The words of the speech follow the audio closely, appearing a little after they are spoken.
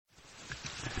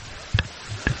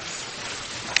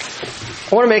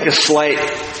I want to make a slight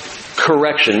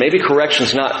correction. Maybe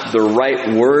correction's not the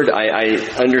right word. I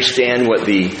understand what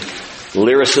the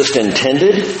lyricist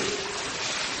intended.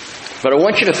 But I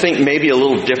want you to think maybe a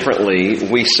little differently.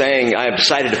 We sang, I have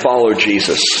decided to follow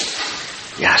Jesus.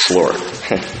 Yes, Lord.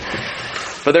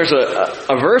 But there's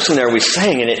a verse in there we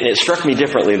sang, and it struck me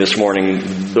differently this morning.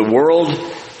 The world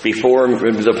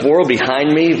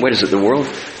behind me, what is it, the world?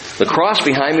 The cross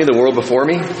behind me, the world before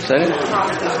me? Is that it? The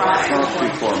cross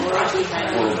before me,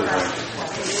 world behind me.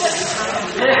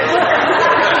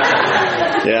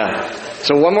 Yeah.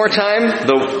 So one more time.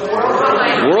 The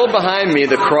world behind me,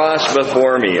 the cross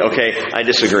before me. Okay, I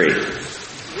disagree.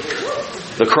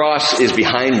 The cross is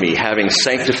behind me, having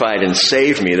sanctified and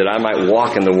saved me that I might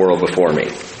walk in the world before me.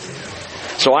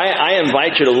 So I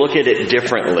invite you to look at it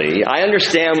differently. I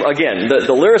understand, again,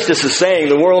 the lyricist is saying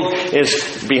the world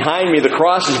is behind me, the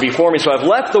cross is before me, so I've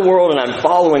left the world and I'm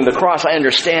following the cross. I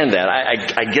understand that.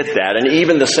 I get that. And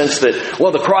even the sense that,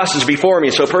 well, the cross is before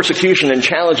me, so persecution and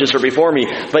challenges are before me.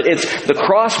 But it's the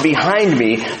cross behind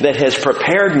me that has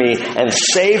prepared me and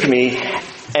saved me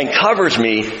and covers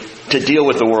me to deal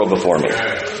with the world before me.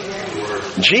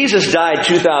 Jesus died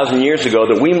 2,000 years ago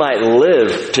that we might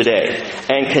live today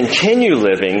and continue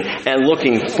living and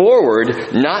looking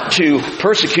forward not to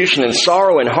persecution and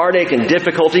sorrow and heartache and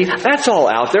difficulty. That's all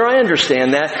out there. I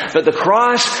understand that. But the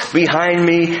cross behind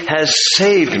me has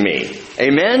saved me.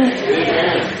 Amen?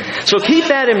 Amen. So keep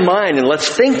that in mind and let's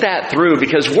think that through,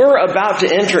 because we're about to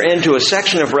enter into a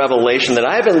section of Revelation that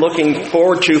I've been looking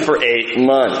forward to for 8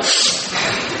 months.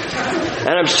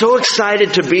 And I'm so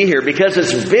excited to be here because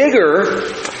it's bigger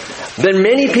than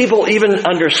many people even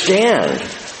understand.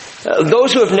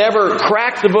 Those who have never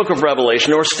cracked the book of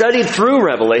Revelation or studied through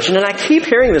Revelation, and I keep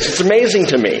hearing this, it's amazing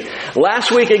to me.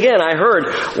 Last week again I heard,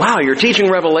 wow, you're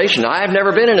teaching Revelation. I've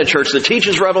never been in a church that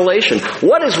teaches Revelation.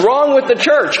 What is wrong with the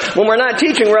church when we're not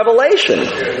teaching Revelation?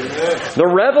 The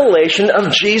revelation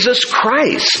of Jesus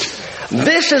Christ.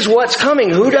 This is what's coming.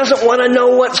 Who doesn't want to know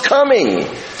what's coming?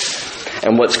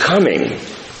 And what's coming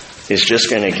is just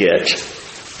going to get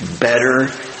better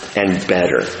and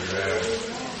better.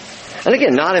 And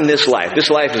again, not in this life. This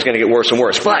life is going to get worse and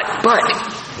worse. But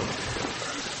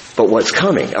what's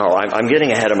coming? Oh, I'm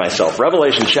getting ahead of myself.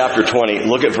 Revelation chapter 20,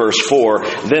 look at verse 4.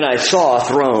 Then I saw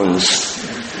thrones,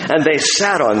 and they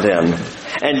sat on them,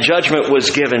 and judgment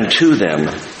was given to them.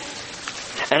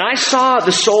 And I saw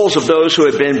the souls of those who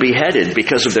had been beheaded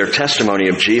because of their testimony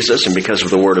of Jesus and because of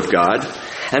the Word of God,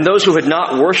 and those who had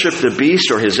not worshipped the beast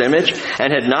or his image,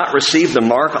 and had not received the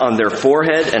mark on their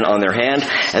forehead and on their hand,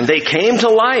 and they came to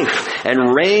life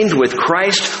and reigned with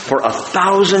Christ for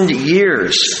 1,000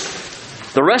 years.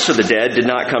 The rest of the dead did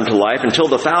not come to life until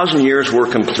the 1,000 years were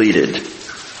completed.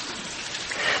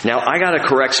 Now, I got to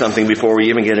correct something before we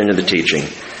even get into the teaching.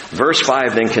 Verse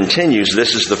 5 then continues,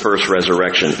 this is the first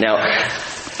resurrection. Now,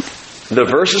 the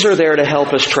verses are there to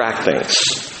help us track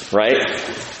things, right?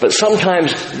 But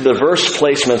sometimes the verse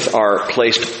placements are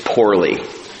placed poorly.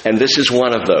 And this is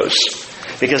one of those.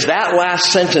 Because that last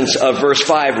sentence of verse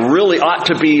 5 really ought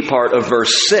to be part of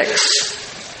verse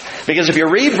 6. Because if you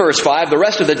read verse 5, the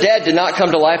rest of the dead did not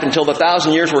come to life until the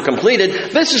 1,000 years were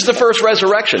completed. This is the first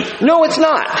resurrection. No, it's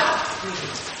not.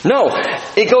 No,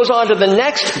 it goes on to the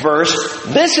next verse.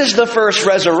 This is the first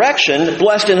resurrection.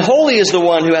 Blessed and holy is the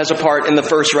one who has a part in the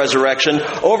first resurrection.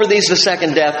 Over these the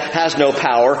second death has no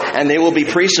power, and they will be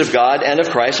priests of God and of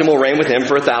Christ and will reign with him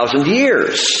for 1,000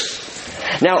 years.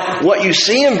 Now, what you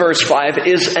see in verse 5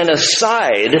 is an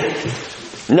aside,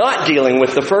 not dealing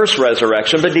with the first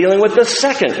resurrection, but dealing with the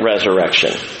second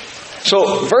resurrection.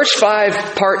 So verse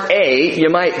 5, part A, you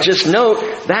might just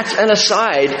note, that's an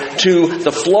aside to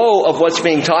the flow of what's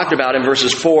being talked about in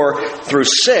verses 4 through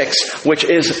 6, which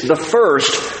is the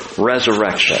first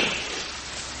resurrection.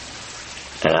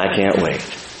 And I can't wait.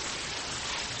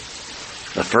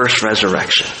 The first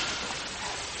resurrection.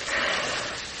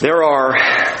 There are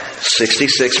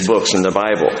 66 books in the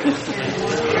Bible.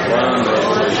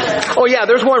 Oh yeah,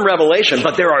 there's one Revelation,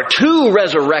 but there are 2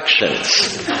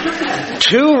 resurrections.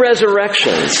 2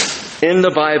 resurrections in the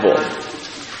Bible.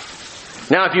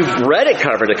 Now, if you've read it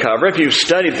cover to cover, if you've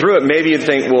studied through it, maybe you'd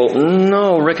think, well,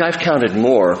 no, Rick, I've counted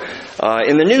more.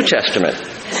 In the New Testament,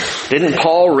 didn't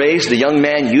Paul raise the young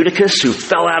man Eutychus who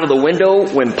fell out of the window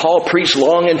when Paul preached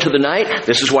long into the night?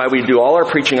 This is why we do all our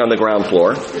preaching on the ground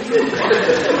floor.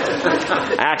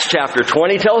 Acts chapter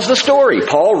 20 tells the story.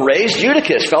 Paul raised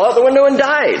Eutychus, fell out the window and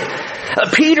died.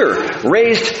 Peter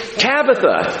raised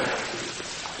Tabitha,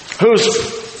 whose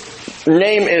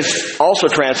name is also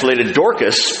translated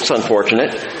Dorcas. It's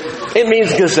unfortunate. It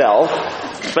means gazelle.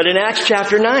 But in Acts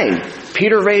chapter 9,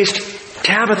 Peter raised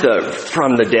Tabitha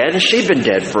from the dead, and she'd been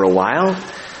dead for a while.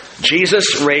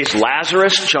 Jesus raised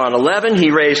Lazarus, John 11. He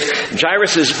raised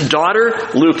Jairus' daughter,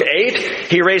 Luke 8.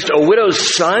 He raised a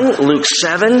widow's son, Luke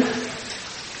 7.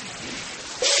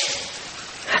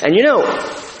 And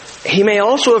he may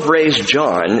also have raised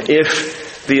John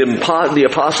if the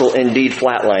apostle indeed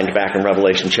flatlined back in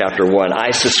Revelation chapter 1.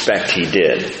 I suspect he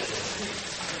did.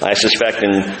 I suspect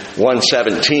in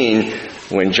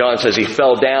 1:17, when John says he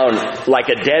fell down like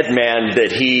a dead man,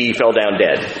 that he fell down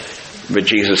dead. But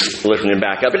Jesus lifted him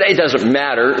back up. It doesn't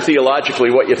matter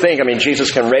theologically what you think. I mean,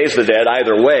 Jesus can raise the dead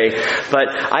either way. But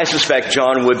I suspect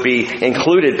John would be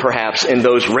included perhaps in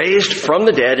those raised from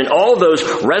the dead and all those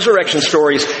resurrection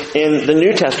stories in the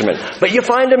New Testament. But you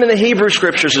find them in the Hebrew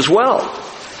Scriptures as well.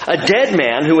 A dead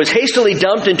man who was hastily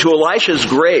dumped into Elisha's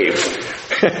grave.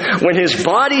 When his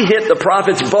body hit the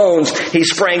prophet's bones, he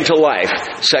sprang to life.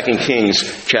 2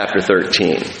 Kings chapter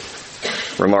 13.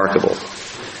 Remarkable.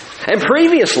 And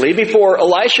previously, before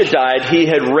Elisha died, he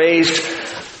had raised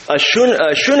a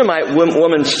Shunammite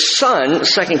woman's son,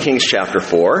 2 Kings chapter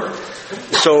 4.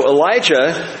 So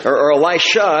Elisha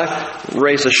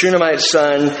raised a Shunammite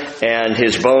son, and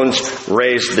his bones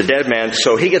raised the dead man.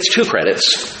 So he gets 2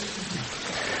 credits.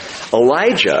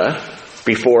 Elijah,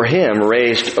 before him,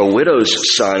 raised a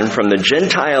widow's son from the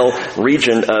Gentile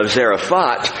region of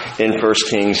Zarephath in 1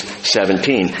 Kings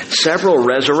 17. Several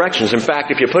resurrections. In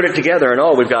fact, if you put it together in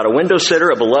all, we've got a window sitter,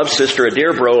 a beloved sister, a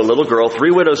dear bro, a little girl,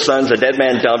 3 widow's sons, a dead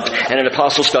man dumped, and an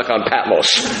apostle stuck on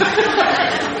Patmos.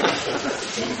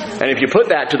 And if you put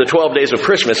that to the 12 days of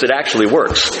Christmas, it actually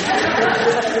works.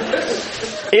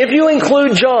 If you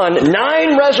include John,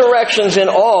 9 resurrections in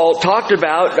all talked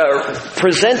about,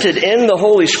 presented in the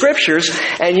Holy Scriptures.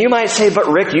 And you might say, but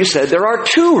Rick, you said there are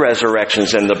 2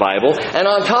 resurrections in the Bible. And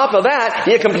on top of that,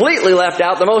 you completely left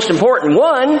out the most important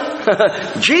one,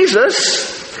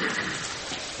 Jesus.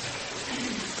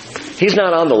 He's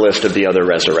not on the list of the other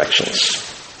resurrections.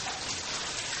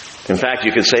 In fact,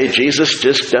 you could say Jesus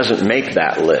just doesn't make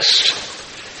that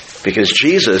list. Because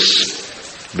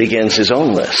Jesus begins his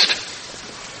own list.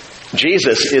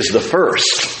 Jesus is the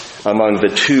first among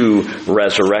the 2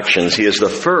 resurrections. He is the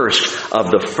first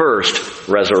of the first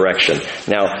resurrection.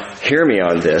 Now, hear me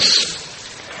on this.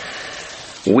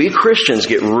 We Christians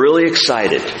get really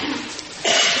excited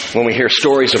when we hear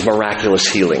stories of miraculous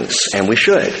healings, and we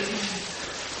should.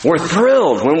 We're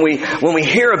thrilled when we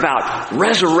hear about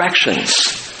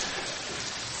resurrections.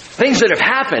 Things that have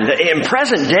happened in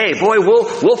present day. Boy,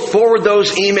 we'll forward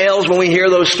those emails when we hear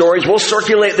those stories. We'll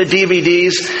circulate the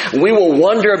DVDs. We will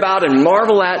wonder about and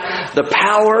marvel at the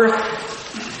power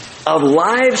of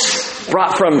lives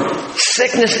brought from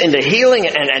sickness into healing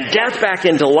and death back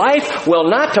into life. Well,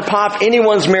 not to pop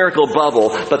anyone's miracle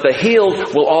bubble, but the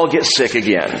healed will all get sick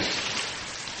again.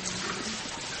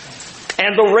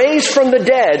 And the raised from the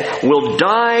dead will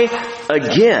die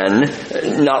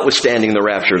again, notwithstanding the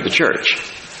rapture of the church.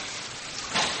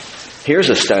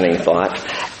 Here's a stunning thought.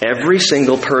 Every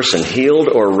single person healed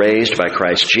or raised by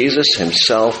Christ Jesus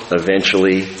himself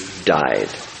eventually died.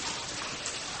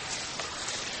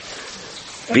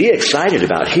 Be excited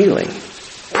about healing.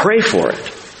 Pray for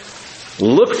it.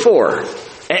 Look for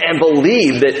and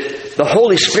believe that the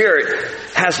Holy Spirit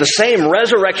has the same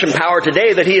resurrection power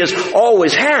today that he has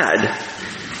always had.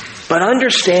 But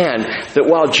understand that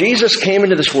while Jesus came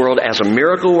into this world as a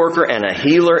miracle worker and a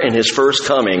healer in his first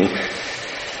coming,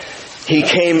 he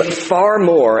came far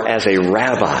more as a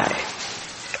rabbi,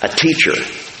 a teacher.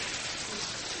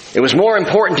 It was more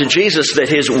important to Jesus that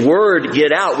his word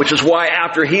get out, which is why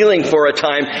after healing for a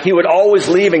time, he would always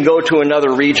leave and go to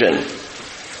another region,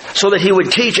 so that he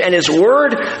would teach and his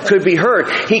word could be heard.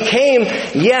 He came,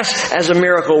 yes, as a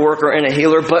miracle worker and a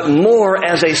healer, but more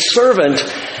as a servant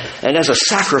and as a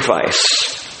sacrifice.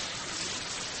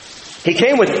 He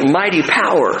came with mighty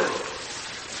power,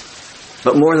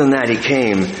 but more than that, he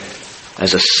came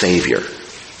as a Savior.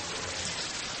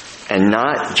 And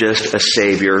not just a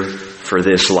Savior for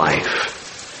this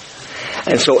life.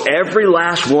 And so every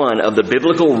last one of the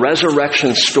biblical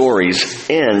resurrection stories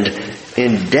end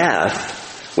in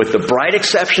death, with the bright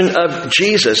exception of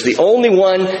Jesus, the only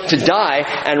one to die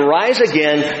and rise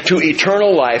again to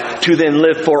eternal life, to then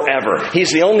live forever.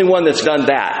 He's the only one that's done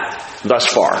that thus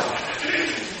far.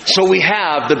 So we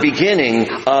have the beginning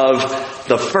of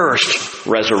the first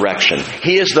resurrection.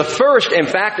 He is the first, in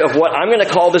fact, of what I'm going to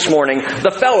call this morning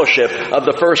the fellowship of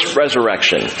the first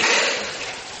resurrection.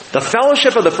 The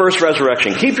fellowship of the first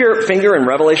resurrection. Keep your finger in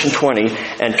Revelation 20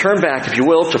 and turn back, if you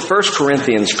will, to 1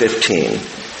 Corinthians 15.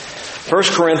 1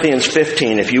 Corinthians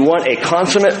 15. If you want a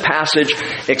consummate passage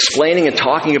explaining and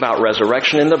talking about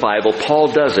resurrection in the Bible,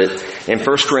 Paul does it in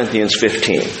 1 Corinthians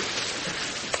 15.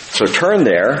 So turn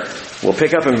there. We'll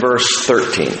pick up in verse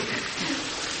 13.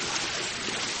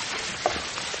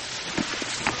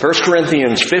 1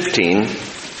 Corinthians 15,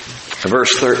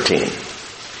 verse 13.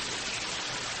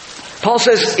 Paul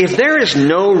says, if there is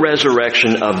no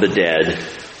resurrection of the dead,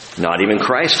 not even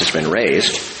Christ has been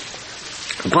raised.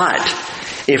 But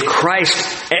if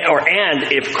Christ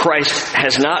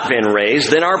has not been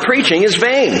raised, then our preaching is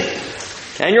vain,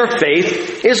 and your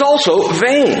faith is also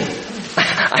vain.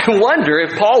 I wonder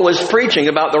if Paul was preaching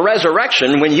about the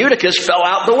resurrection when Eutychus fell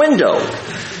out the window.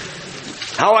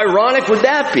 How ironic would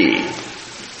that be?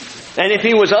 And if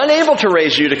he was unable to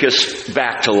raise Eutychus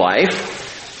back to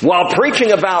life, while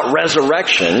preaching about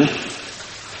resurrection,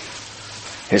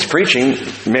 his preaching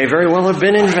may very well have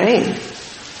been in vain.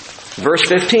 Verse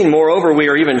 15, moreover, we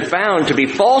are even found to be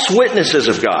false witnesses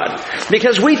of God,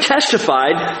 because we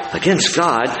testified against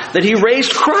God that He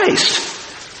raised Christ,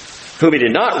 whom He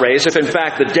did not raise, if in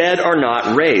fact the dead are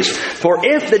not raised. For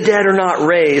if the dead are not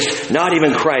raised, not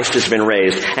even Christ has been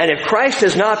raised. And if Christ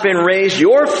has not been raised,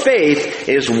 your faith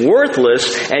is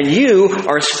worthless, and you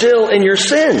are still in your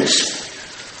sins.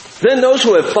 Then those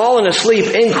who have fallen asleep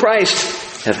in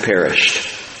Christ have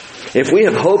perished. If we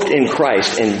have hoped in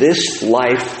Christ in this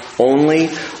life only,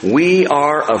 we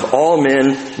are of all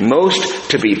men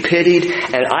most to be pitied.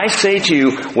 And I say to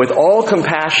you with all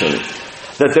compassion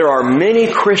that there are many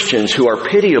Christians who are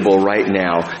pitiable right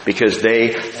now because they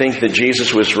think that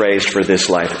Jesus was raised for this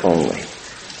life only.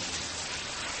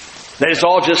 That it's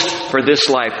all just for this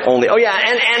life only. Oh yeah,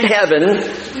 and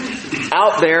heaven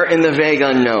out there in the vague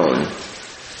unknown.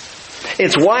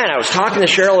 It's why, and I was talking to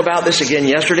Cheryl about this again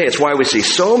yesterday, it's why we see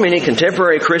so many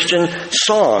contemporary Christian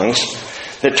songs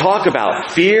that talk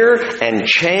about fear and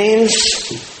chains.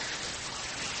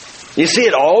 You see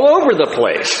it all over the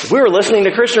place. We were listening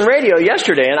to Christian radio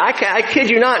yesterday, and I kid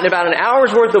you not, in about an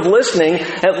hour's worth of listening,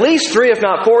 at least 3, if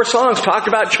not 4 songs talked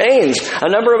about chains. A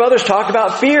number of others talked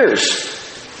about fears.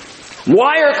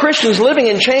 Why are Christians living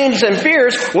in chains and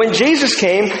fears when Jesus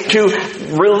came to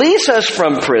release us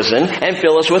from prison and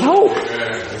fill us with hope?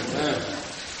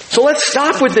 So let's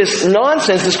stop with this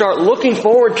nonsense and start looking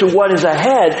forward to what is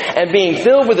ahead and being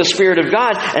filled with the Spirit of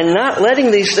God and not letting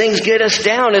these things get us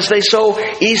down as they so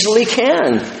easily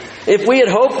can. If we had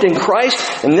hoped in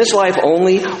Christ in this life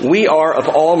only, we are of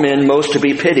all men most to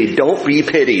be pitied. Don't be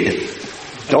pitied.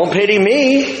 Don't pity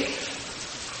me.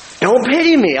 Don't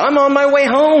pity me. I'm on my way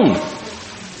home.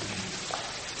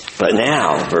 But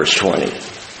now, verse 20,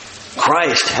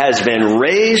 Christ has been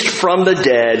raised from the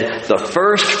dead, the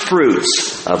first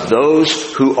fruits of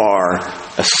those who are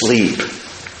asleep.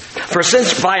 For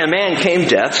since by a man came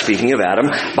death, speaking of Adam,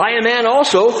 by a man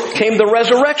also came the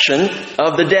resurrection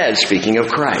of the dead, speaking of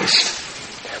Christ.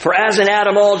 For as in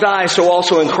Adam all die, so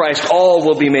also in Christ all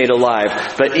will be made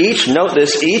alive. But each, note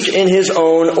this, each in his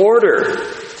own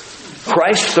order.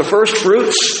 Christ the first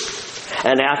fruits,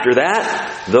 and after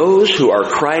that, those who are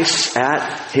Christ's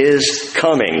at His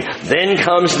coming. Then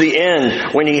comes the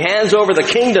end, when He hands over the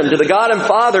kingdom to the God and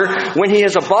Father, when He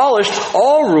has abolished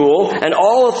all rule and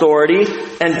all authority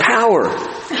and power.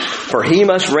 For He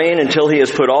must reign until He has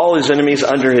put all His enemies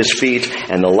under His feet,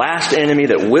 and the last enemy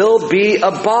that will be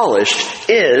abolished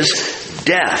is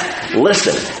death.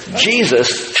 Listen,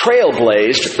 Jesus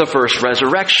trailblazed the first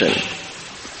resurrection.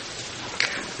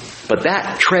 But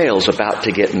that trail's about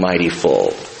to get mighty full.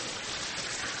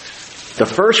 The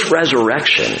first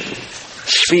resurrection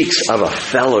speaks of a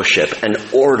fellowship, an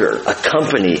order, a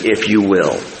company, if you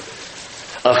will,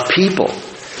 of people.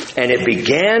 And it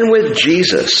began with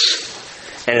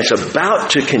Jesus. And it's about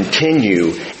to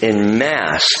continue in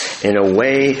mass in a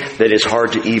way that is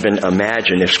hard to even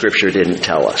imagine if Scripture didn't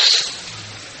tell us.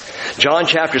 John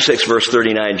chapter 6 verse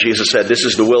 39, Jesus said, "This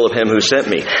is the will of Him who sent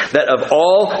me, that of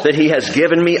all that He has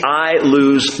given me I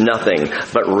lose nothing,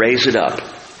 but raise it up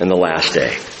in the last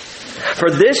day.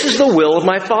 For this is the will of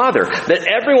my Father, that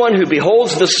everyone who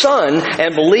beholds the Son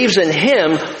and believes in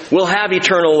Him will have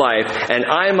eternal life, and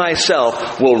I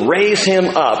myself will raise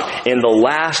him up in the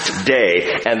last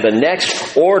day." And the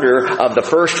next order of the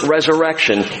first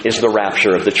resurrection is the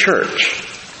rapture of the church.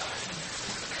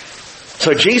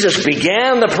 So Jesus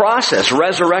began the process,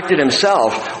 resurrected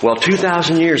Himself. Well,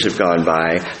 2,000 years have gone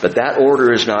by, but that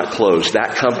order is not closed.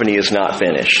 That company is not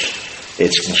finished.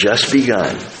 It's just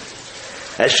begun.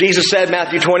 As Jesus said,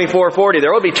 Matthew 24:40,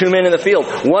 there will be 2 men in the field.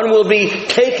 One will be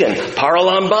taken,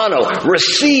 paralambano,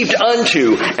 received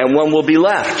unto, and one will be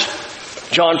left.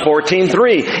 John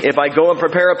 14:3, if I go and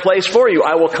prepare a place for you,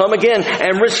 I will come again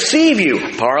and receive you,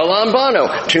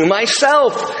 paralambano, to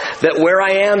myself, that where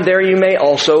I am, there you may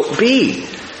also be.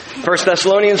 1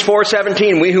 Thessalonians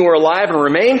 4:17, we who are alive and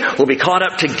remain will be caught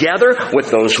up together with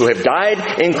those who have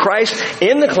died in Christ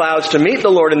in the clouds to meet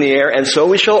the Lord in the air, and so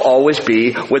we shall always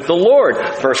be with the Lord.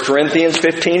 1 Corinthians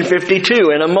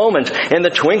 15:52, in a moment, in the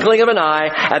twinkling of an eye,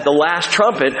 at the last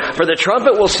trumpet, for the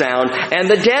trumpet will sound, and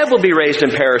the dead will be raised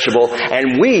imperishable,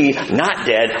 and we, not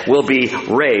dead, will be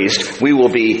raised. We will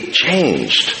be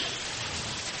changed.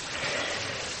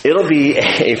 It'll be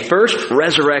a first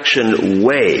resurrection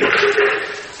wave.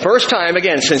 First time,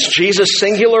 again, since Jesus'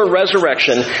 singular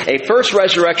resurrection, a first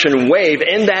resurrection wave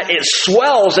in that it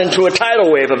swells into a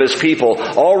tidal wave of His people,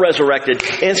 all resurrected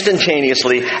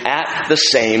instantaneously at the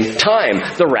same time.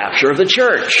 The rapture of the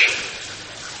church.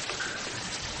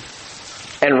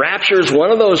 And rapture is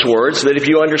one of those words that if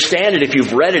you understand it, if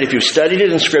you've read it, if you've studied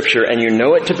it in Scripture and you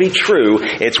know it to be true,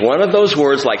 it's one of those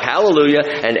words like hallelujah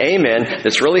and amen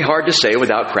that's really hard to say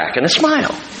without cracking a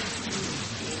smile.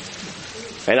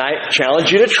 And I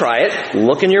challenge you to try it.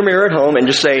 Look in your mirror at home and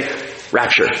just say,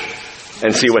 rapture,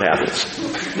 and see what happens.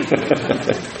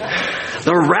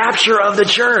 The rapture of the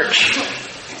church.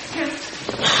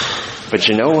 But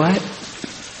you know what?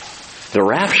 The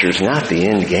rapture's not the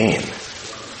end game.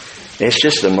 It's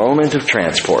just the moment of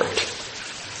transport.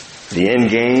 The end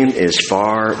game is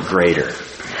far greater.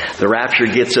 The rapture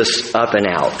gets us up and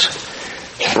out.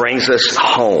 Brings us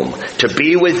home to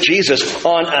be with Jesus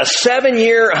on a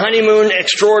 7-year honeymoon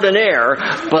extraordinaire.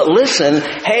 But listen,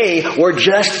 hey, we're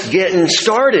just getting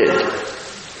started.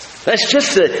 That's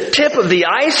just the tip of the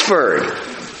iceberg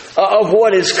of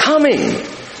what is coming.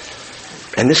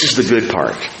 And this is the good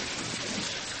part.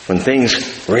 When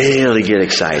things really get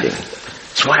exciting.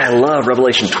 That's why I love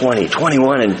Revelation 20,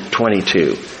 21, and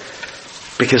 22.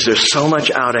 Because there's so much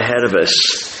out ahead of us.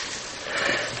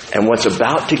 And what's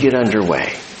about to get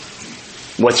underway,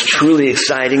 what's truly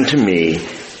exciting to me,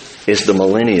 is the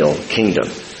millennial kingdom.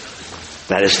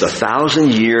 That is the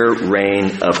 1,000-year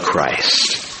reign of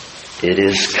Christ. It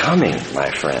is coming,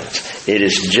 my friends. It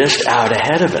is just out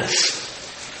ahead of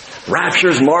us.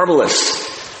 Rapture's marvelous.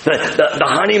 The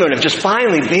honeymoon of just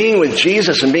finally being with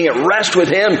Jesus and being at rest with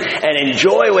Him and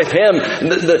enjoy with Him.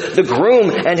 The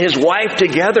groom and his wife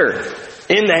together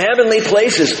in the heavenly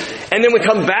places. And then we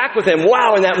come back with Him.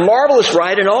 Wow, and that marvelous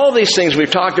ride and all these things we've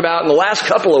talked about in the last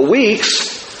couple of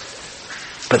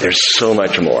weeks. But there's so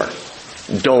much more.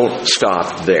 Don't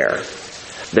stop there.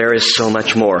 There is so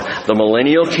much more. The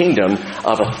millennial kingdom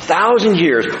of 1,000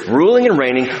 years ruling and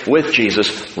reigning with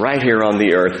Jesus right here on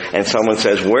the earth. And someone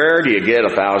says, where do you get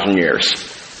 1,000 years?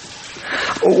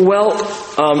 Well,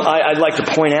 I'd like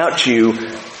to point out to you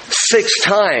 6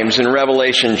 times in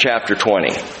Revelation chapter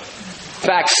 20. In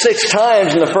fact, 6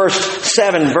 times in the first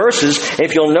 7 verses,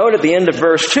 if you'll note at the end of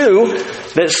verse 2,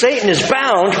 that Satan is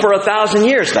bound for 1,000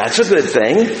 years. That's a good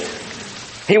thing.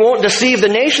 He won't deceive the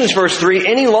nations, verse 3,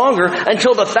 any longer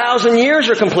until the 1,000 years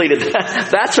are completed.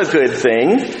 That's a good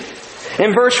thing.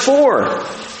 In verse 4,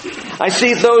 I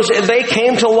see those, they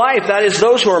came to life. That is,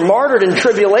 those who are martyred in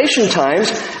tribulation times,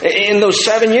 in those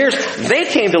 7 years, they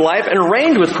came to life and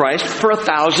reigned with Christ for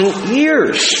 1,000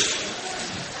 years.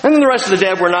 And then the rest of the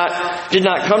dead did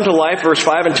not come to life, verse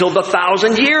 5, until the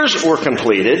 1,000 years were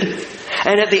completed.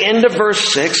 And at the end of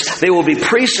verse 6, they will be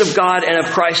priests of God and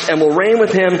of Christ and will reign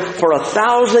with Him for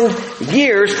 1,000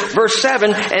 years. Verse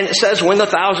 7, and it says when the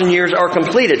 1,000 years are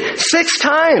completed. 6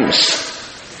 times.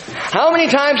 How many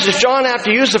times does John have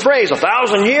to use the phrase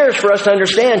 1,000 years for us to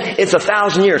understand it's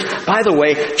 1,000 years? By the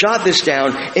way, jot this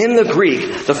down. In the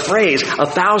Greek, the phrase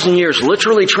 1,000 years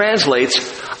literally translates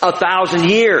 1,000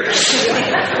 years.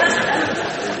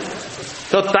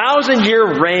 The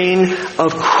 1,000-year reign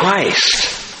of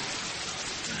Christ.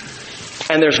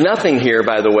 And there's nothing here,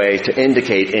 by the way, to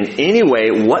indicate in any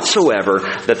way whatsoever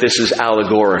that this is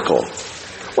allegorical.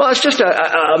 Well, it's just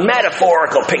a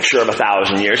metaphorical picture of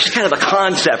 1,000 years. It's kind of a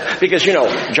concept. Because,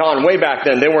 John, way back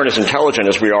then, they weren't as intelligent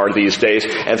as we are these days.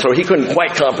 And so he couldn't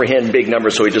quite comprehend big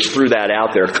numbers, so he just threw that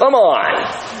out there. Come on!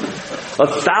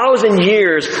 1,000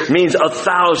 years means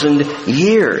 1,000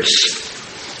 years.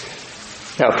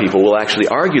 Now, people will actually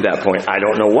argue that point. I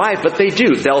don't know why, but they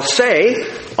do. They'll say,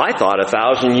 I thought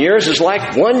 1,000 years is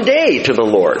like one day to the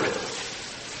Lord.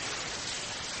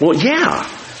 Well, yeah.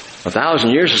 1,000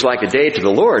 years is like a day to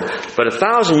the Lord, but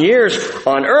 1,000 years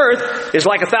on earth is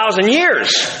like 1,000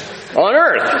 years on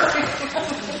earth.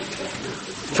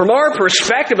 From our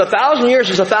perspective, 1,000 years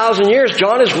is 1,000 years.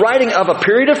 John is writing of a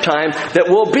period of time that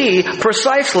will be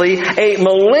precisely a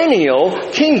millennial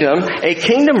kingdom, a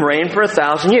kingdom reign for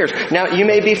 1,000 years. Now, you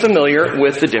may be familiar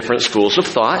with the different schools of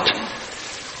thought.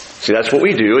 See, that's what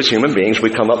we do as human beings. We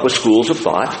come up with schools of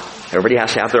thought. Everybody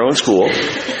has to have their own school.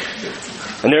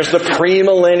 And there's the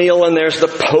premillennial, and there's the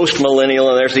postmillennial,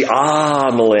 and there's the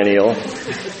millennial.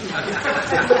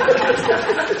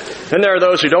 Then there are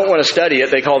those who don't want to study it.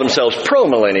 They call themselves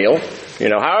pro-millennial.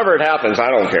 However it happens, I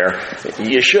don't care.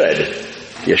 You should.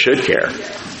 You should care.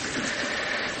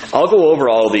 I'll go over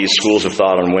all of these schools of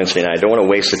thought on Wednesday night. I don't want to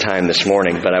waste the time this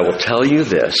morning, but I will tell you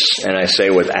this, and I say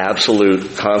with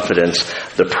absolute confidence,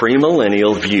 the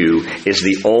premillennial view is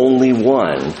the only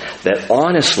one that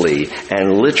honestly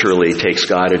and literally takes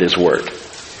God at His word.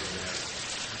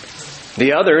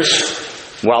 The others,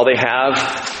 while they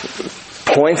have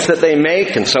points that they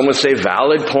make, and some would say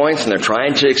valid points, and they're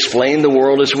trying to explain the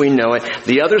world as we know it.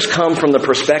 The others come from the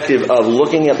perspective of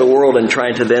looking at the world and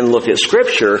trying to then look at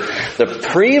Scripture. The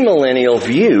premillennial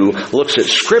view looks at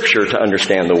Scripture to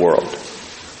understand the world.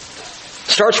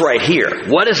 Starts right here.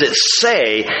 What does it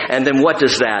say, and then what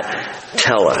does that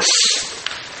tell us?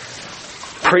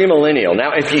 Premillennial.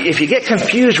 Now, if you get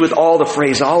confused with all the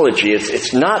phraseology,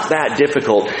 it's not that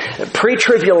difficult.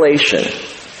 Pre-tribulation.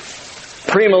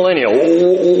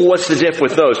 Premillennial, what's the diff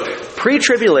with those?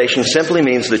 Pre-tribulation simply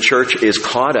means the church is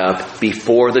caught up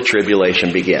before the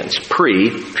tribulation begins.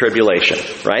 Pre-tribulation,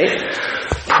 right?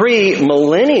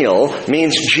 Premillennial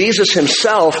means Jesus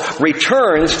Himself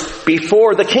returns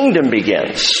before the kingdom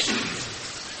begins.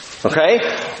 Okay?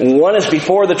 One is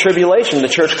before the tribulation, the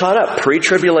church caught up.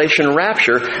 Pre-tribulation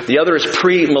rapture. The other is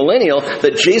premillennial,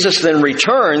 that Jesus then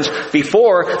returns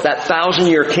before that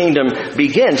 1,000-year kingdom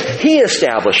begins. He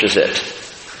establishes it.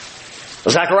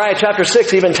 Zechariah chapter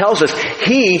 6 even tells us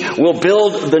He will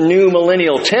build the new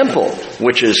millennial temple,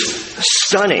 which is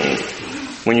stunning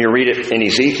when you read it in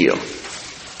Ezekiel.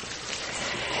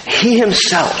 He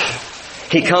Himself,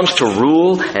 He comes to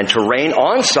rule and to reign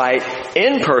on site,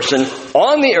 in person,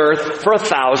 on the earth for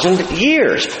 1,000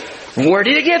 years. Where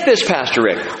did you get this, Pastor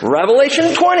Rick?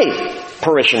 Revelation 20,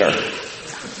 parishioner.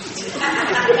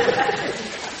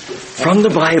 From the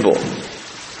Bible.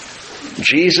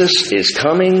 Jesus is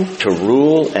coming to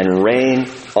rule and reign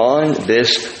on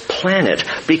this planet.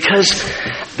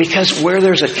 Because where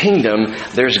there's a kingdom,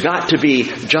 there's got to be,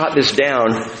 jot this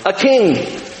down, a king.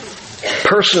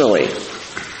 Personally.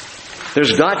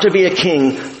 There's got to be a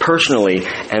king personally.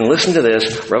 And listen to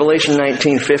this, Revelation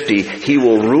 19:50, He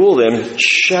will rule them,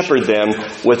 shepherd them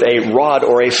with a rod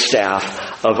or a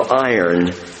staff of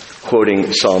iron,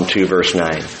 quoting Psalm 2 verse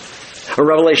 9. Or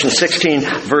Revelation 16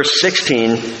 verse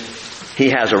 16, He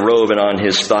has a robe, and on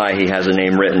His thigh He has a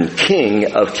name written,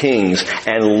 King of Kings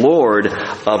and Lord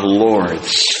of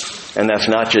Lords. And that's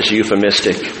not just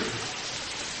euphemistic.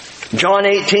 John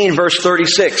 18 verse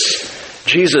 36,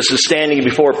 Jesus is standing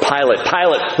before Pilate.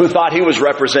 Pilate, who thought he was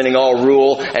representing all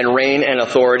rule and reign and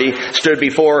authority, stood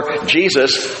before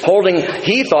Jesus, holding,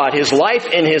 he thought, his life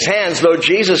in his hands, though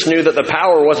Jesus knew that the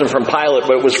power wasn't from Pilate,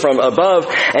 but it was from above.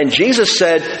 And Jesus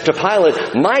said to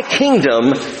Pilate, my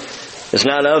kingdom is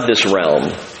not of this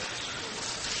realm.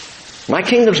 My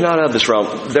kingdom's not of this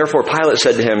realm. Therefore Pilate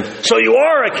said to him, so you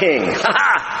are a king. Ha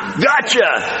ha!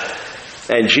 Gotcha!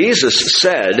 And Jesus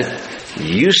said,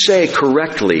 you say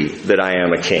correctly that I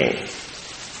am a king.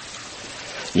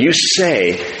 You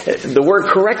say, the word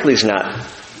correctly is not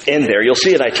in there. You'll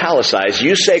see it italicized.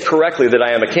 You say correctly that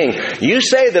I am a king. You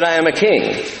say that I am a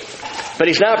king. But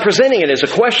He's not presenting it as a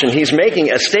question. He's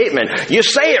making a statement. You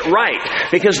say it right.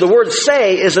 Because the word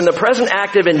say is in the present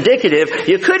active indicative.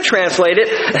 You could translate it,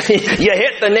 you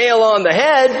hit the nail on the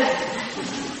head.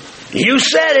 You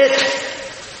said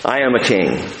it. I am a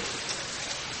king.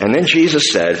 And then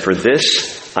Jesus said, for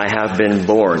this I have been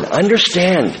born.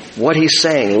 Understand what He's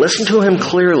saying. Listen to Him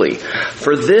clearly.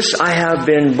 For this I have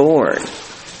been born.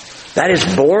 That is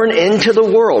born into the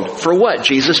world. For what,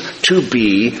 Jesus? To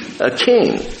be a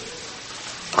king.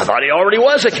 I thought He already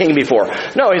was a king before.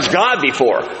 No, He's God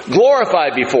before.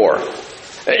 Glorified before.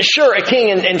 Sure, a king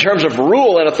in terms of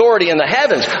rule and authority in the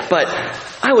heavens. But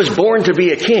I was born to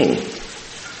be a king.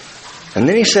 And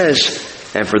then He says,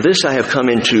 and for this I have come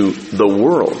into the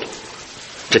world,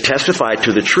 to testify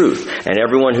to the truth. And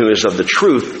everyone who is of the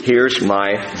truth hears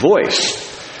my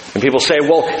voice. And people say,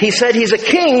 well, He said He's a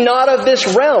king, not of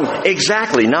this realm.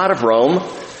 Exactly, not of Rome,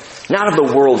 not of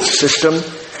the world system,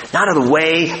 not of the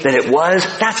way that it was.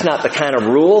 That's not the kind of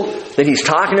rule that He's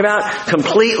talking about.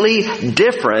 Completely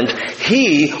different.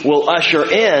 He will usher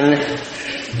in,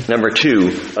 number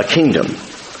 2, a kingdom.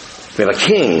 We have a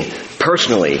king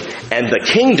personally, and the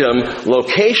kingdom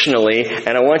locationally.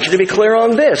 And I want you to be clear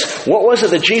on this. What was it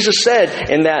that Jesus said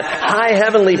in that high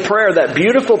heavenly prayer, that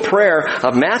beautiful prayer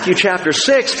of Matthew chapter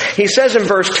 6? He says in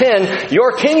verse 10,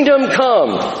 your kingdom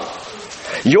come.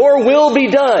 Your will be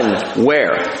done.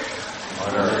 Where?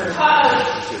 On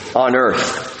earth. On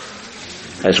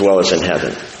earth, as well as in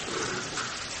heaven.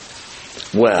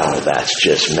 Well, that's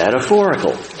just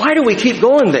metaphorical. Why do we keep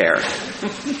going there?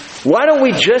 Why don't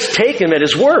we just take him at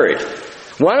his word?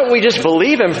 Why don't we just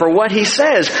believe him for what he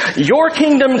says? Your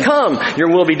kingdom come, your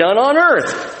will be done on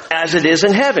earth as it is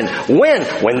in heaven. When?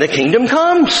 When the kingdom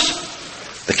comes.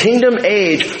 The kingdom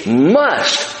age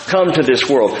must come to this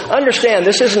world. Understand,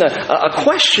 this isn't a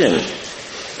question.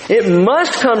 It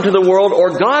must come to the world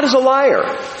or God is a liar.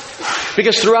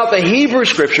 Because throughout the Hebrew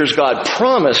Scriptures, God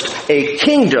promised a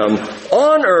kingdom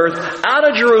on earth out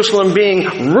of Jerusalem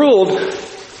being ruled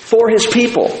for His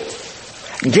people.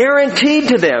 Guaranteed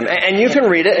to them. And you can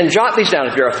read it and jot these down.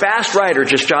 If you're a fast writer,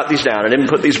 just jot these down. I didn't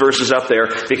put these verses up there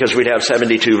because we'd have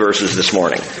 72 verses this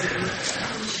morning.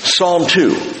 Psalm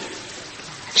 2.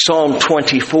 Psalm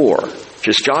 24.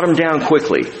 Just jot them down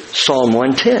quickly. Psalm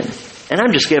 110. And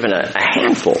I'm just giving a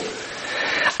handful.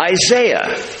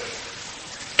 Isaiah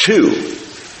 2,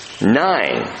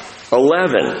 9,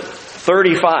 11,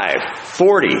 35,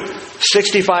 40,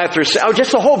 65 through...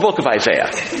 just the whole book of Isaiah.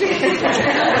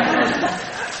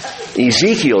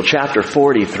 Ezekiel chapter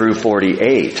 40 through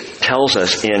 48 tells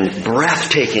us in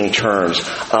breathtaking terms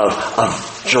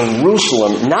of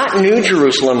Jerusalem, not New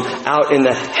Jerusalem out in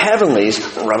the heavenlies,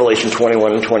 Revelation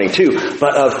 21 and 22,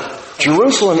 but of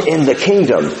Jerusalem in the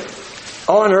kingdom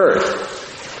on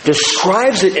earth.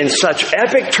 Describes it in such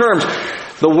epic terms.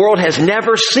 The world has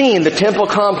never seen the temple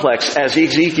complex as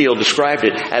Ezekiel described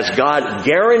it, as God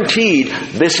guaranteed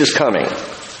this is coming.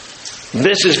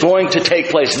 This is going to take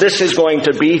place. This is going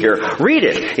to be here. Read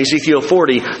it, Ezekiel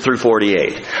 40 through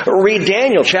 48. Read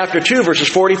Daniel chapter 2 verses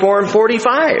 44 and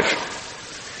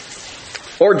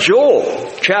 45. Or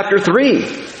Joel chapter 3.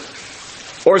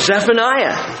 Or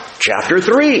Zephaniah chapter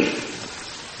 3.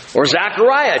 Or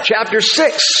Zechariah chapter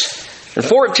 6. And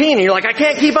 14, and you're like, I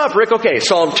can't keep up, Rick. Okay,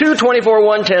 Psalm 2, 24,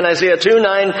 110, Isaiah 2,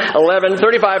 9, 11,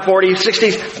 35, 40,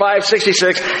 65,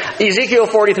 66, Ezekiel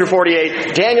 40 through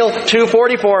 48, Daniel 2,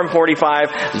 44 and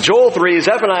 45, Joel 3,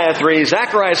 Zephaniah 3,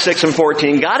 Zechariah 6 and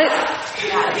 14. Got it?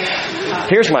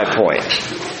 Here's my point.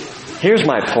 Here's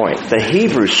my point. The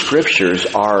Hebrew Scriptures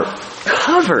are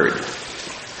covered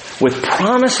with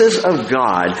promises of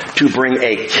God to bring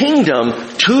a kingdom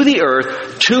to the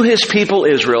earth, to His people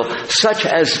Israel, such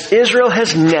as Israel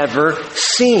has never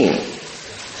seen.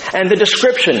 And the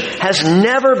description has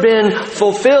never been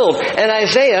fulfilled. And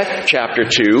Isaiah chapter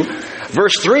 2,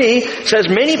 verse 3 says,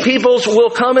 many peoples will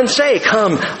come and say,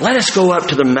 come, let us go up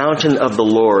to the mountain of the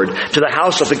Lord, to the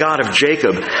house of the God of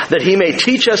Jacob, that He may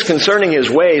teach us concerning His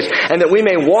ways, and that we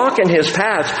may walk in His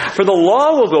paths. For the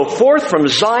law will go forth from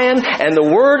Zion, and the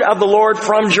word of the Lord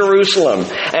from Jerusalem.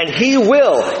 And He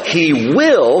will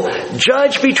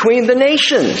judge between the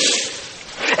nations,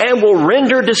 and will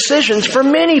render decisions for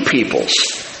many peoples.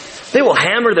 They will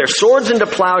hammer their swords into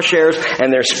plowshares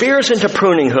and their spears into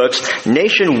pruning hooks.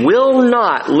 Nation will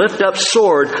not lift up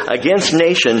sword against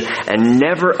nation, and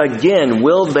never again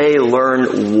will they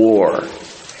learn war.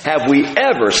 Have we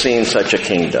ever seen such a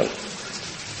kingdom?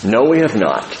 No, we have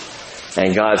not.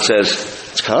 And God says,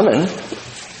 it's coming.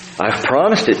 I've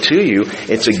promised it to you.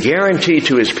 It's a guarantee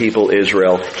to His people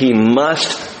Israel. He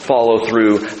must follow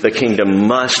through. The kingdom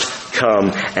must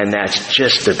come. And that's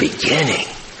just the beginning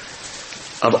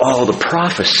of all the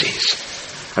prophecies.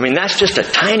 I mean, that's just a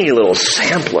tiny little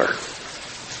sampler.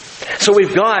 So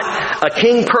we've got a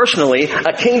king personally,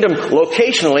 a kingdom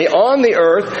locationally on the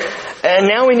earth, and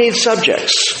now we need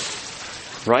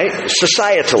subjects, right?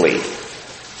 Societally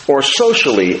or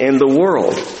socially in the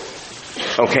world.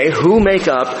 Okay, who make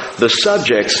up the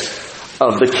subjects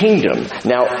of the kingdom?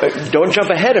 Now, don't jump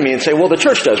ahead of me and say, well, the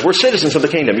church does. We're citizens of the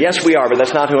kingdom. Yes, we are, but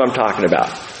that's not who I'm talking about.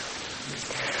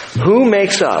 Who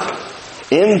makes up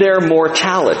in their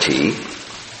mortality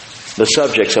the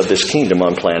subjects of this kingdom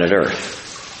on planet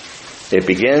Earth? It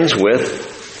begins with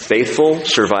faithful,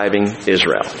 surviving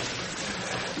Israel.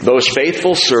 Those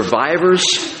faithful survivors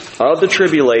of the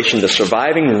tribulation, the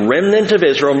surviving remnant of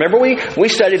Israel. Remember we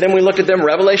studied them, we looked at them.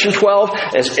 Revelation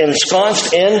 12 is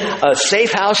ensconced in a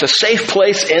safe house, a safe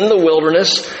place in the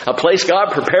wilderness, a place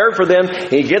God prepared for them.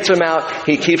 He gets them out,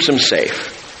 He keeps them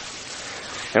safe.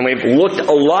 And we've looked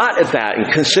a lot at that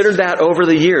and considered that over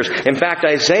the years. In fact,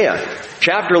 Isaiah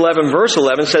chapter 11, verse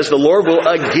 11 says, the Lord will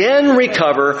again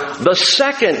recover the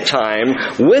second time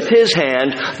with His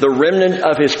hand the remnant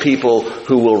of His people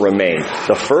who will remain.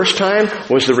 The first time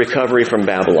was the recovery from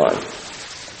Babylon.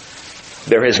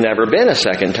 There has never been a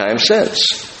second time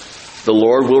since. The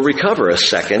Lord will recover a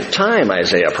second time,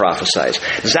 Isaiah prophesies.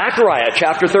 Zechariah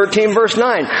chapter 13, verse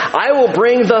 9. I will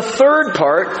bring the third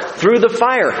part through the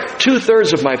fire.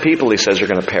 2/3 of my people, He says, are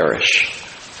going to perish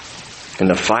in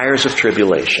the fires of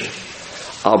tribulation.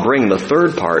 I'll bring the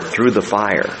third part through the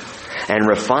fire. and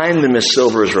refine them as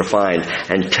silver is refined,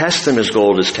 and test them as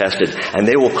gold is tested. And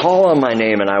they will call on my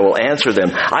name, and I will answer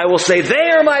them. I will say,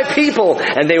 they are my people.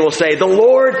 And they will say, the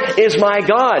Lord is my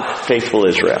God, faithful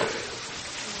Israel.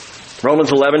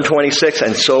 Romans 11:26,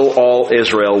 and so all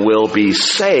Israel will be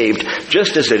saved,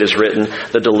 just as it is written,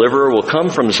 the deliverer will come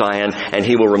from Zion, and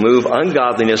he will remove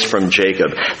ungodliness from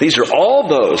Jacob. These are all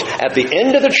those at the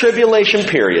end of the tribulation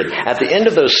period, at the end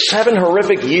of those 7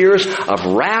 horrific years of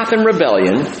wrath and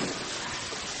rebellion,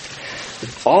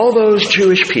 all those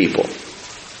Jewish people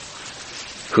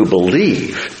who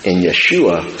believe in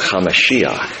Yeshua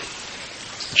HaMashiach,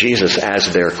 Jesus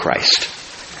as their Christ.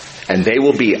 And they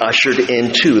will be ushered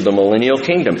into the millennial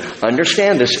kingdom.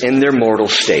 Understand this, in their mortal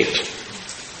state.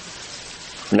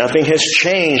 Nothing has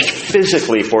changed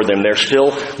physically for them. They're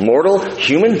still mortal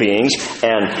human beings,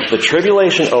 and the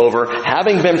tribulation over,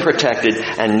 having been protected,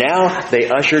 and now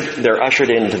they're ushered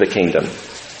into the kingdom.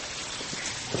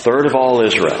 A third of all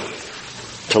Israel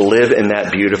to live in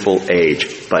that beautiful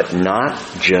age, but not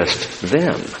just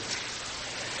them.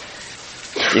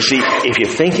 You see, if you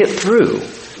think it through,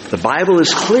 the Bible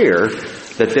is clear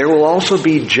that there will also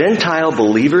be Gentile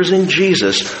believers in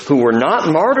Jesus who were not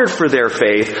martyred for their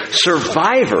faith,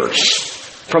 survivors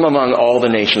from among all the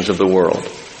nations of the world,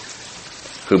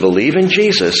 who believe in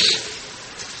Jesus,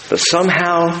 but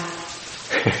somehow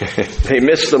they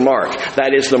missed the mark.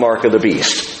 That is the mark of the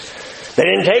beast. They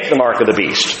didn't take the mark of the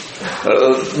beast.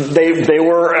 They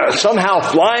were somehow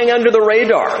flying under the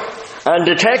radar,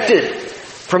 undetected,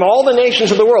 from all the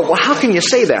nations of the world. Well, how can you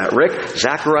say that, Rick?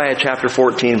 Zechariah chapter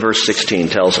 14, verse 16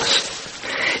 tells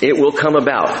us, it will come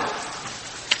about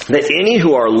that any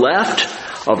who are left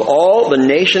of all the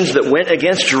nations that went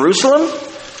against Jerusalem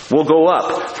will go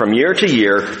up from year to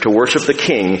year to worship the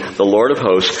King, the Lord of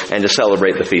hosts, and to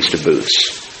celebrate the Feast of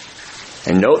Booths.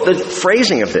 And note the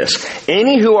phrasing of this.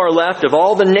 Any who are left of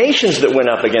all the nations that went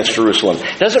up against Jerusalem.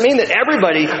 Doesn't mean that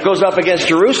everybody goes up against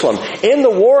Jerusalem. In the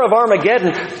war of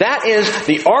Armageddon, that is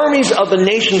the armies of the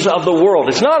nations of the world.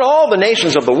 It's not all the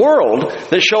nations of the world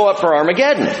that show up for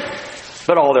Armageddon,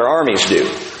 but all their armies do.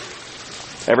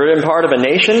 Ever been part of a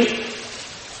nation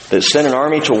that sent an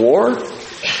army to war,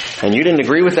 and you didn't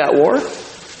agree with that war?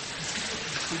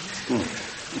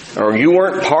 Or you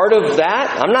weren't part of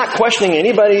that? I'm not questioning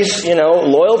anybody's,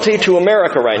 loyalty to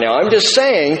America right now. I'm just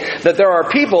saying that there are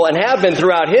people, and have been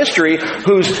throughout history,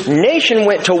 whose nation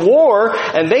went to war,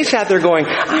 and they sat there going,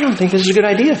 I don't think this is a good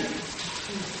idea.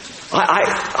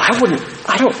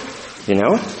 I don't.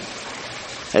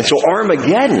 And so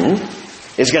Armageddon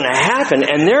is going to happen,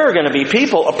 and there are going to be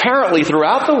people, apparently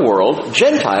throughout the world,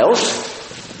 Gentiles,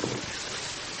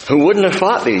 who wouldn't have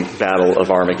fought the battle of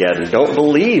Armageddon, don't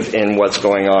believe in what's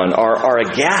going on, are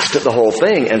aghast at the whole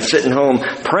thing, and sitting home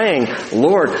praying,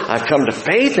 Lord, I've come to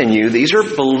faith in you. These are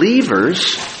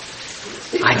believers.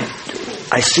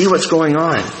 I see what's going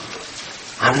on.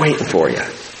 I'm waiting for you.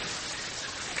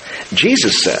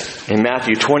 Jesus said in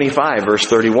Matthew 25, verse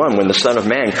 31, when the Son of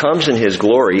Man comes in His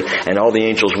glory and all the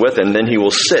angels with Him, then He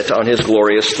will sit on His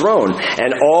glorious throne.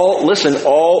 And all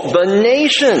the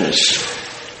nations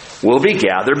will be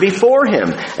gathered before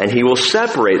Him, and He will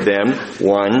separate them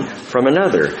one from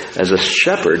another, as a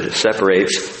shepherd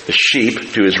separates the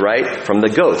sheep to his right from the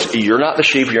goats. You're not the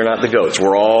sheep, you're not the goats.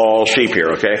 We're all sheep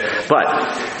here, okay?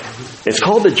 But it's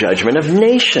called the judgment of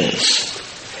nations.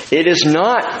 It is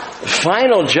not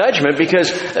final judgment, because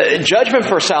judgment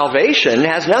for salvation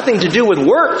has nothing to do with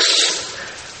works.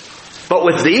 But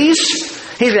with these,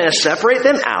 He's going to separate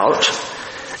them out,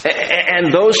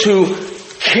 and those who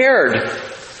cared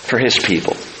for His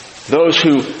people, those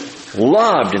who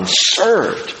loved and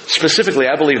served, specifically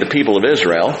I believe the people of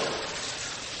Israel,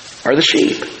 are the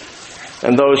sheep.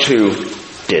 And those who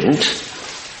didn't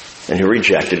and who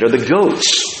rejected are the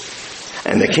goats.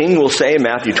 And the King will say in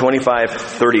Matthew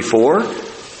 25:34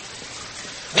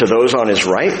 to those on His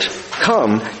right,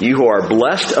 come, you who are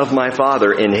blessed of my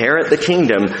Father, inherit the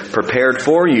kingdom prepared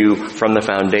for you from the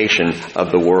foundation of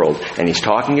the world. And He's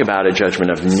talking about a judgment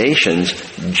of nations,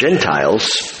 Gentiles,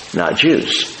 not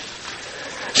Jews.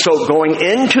 So going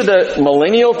into the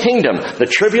millennial kingdom, the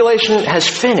tribulation has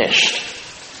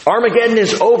finished. Armageddon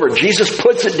is over. Jesus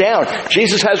puts it down.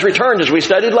 Jesus has returned, as we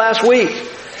studied last week.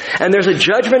 And there's a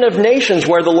judgment of nations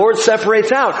where the Lord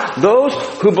separates out those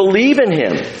who believe in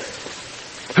Him,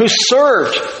 who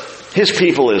served His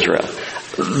people Israel.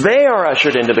 They are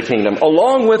ushered into the kingdom,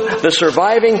 along with the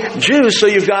surviving Jews. So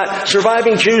you've got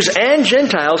surviving Jews and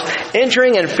Gentiles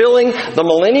entering and filling the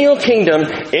millennial kingdom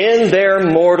in their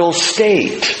mortal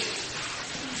state.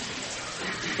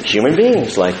 Human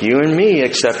beings like you and me,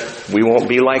 except we won't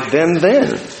be like them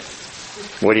then.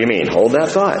 What do you mean? Hold that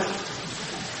thought.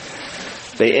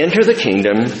 They enter the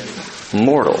kingdom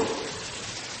mortal.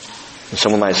 And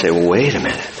someone might say, well, wait a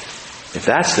minute. If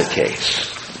that's the case,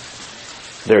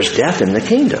 there's death in the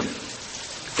kingdom.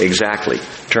 Exactly.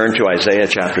 Turn to Isaiah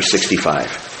chapter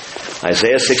 65.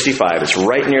 Isaiah 65. It's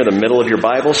right near the middle of your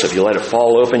Bible, so if you let it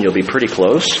fall open, you'll be pretty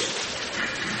close.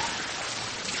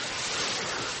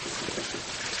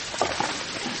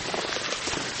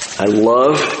 I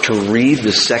love to read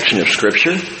this section of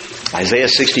Scripture. Isaiah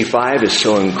 65 is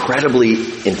so incredibly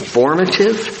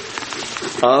informative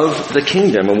of the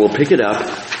kingdom, and we'll pick it up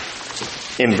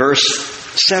in verse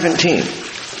 17.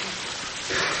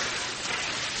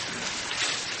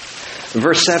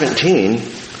 Verse 17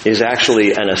 is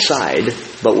actually an aside,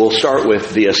 but we'll start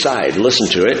with the aside. Listen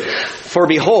to it. For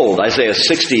behold, Isaiah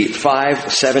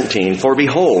 65:17, for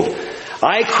behold,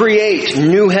 I create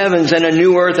new heavens and a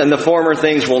new earth, and the former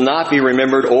things will not be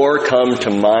remembered or come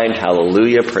to mind.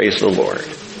 Hallelujah, praise the Lord.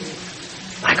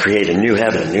 I create a new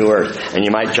heaven, a new earth. And you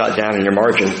might jot down in your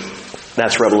margin,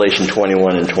 that's Revelation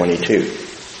 21 and 22.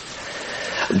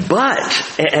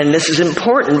 But, and this is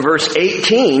important, verse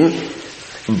 18,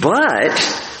 but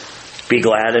be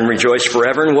glad and rejoice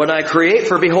forever in what I create.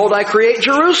 For behold, I create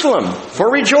Jerusalem for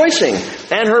rejoicing,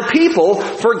 and her people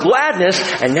for gladness.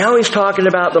 And now he's talking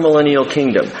about the millennial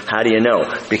kingdom. How do you know?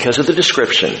 Because of the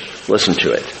description. Listen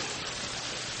to it.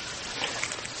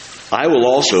 I will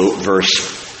also,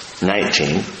 verse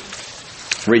 19,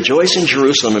 rejoice in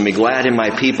Jerusalem and be glad in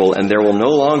my people, and there will no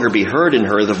longer be heard in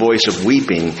her the voice of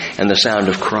weeping and the sound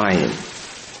of crying.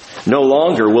 No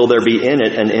longer will there be in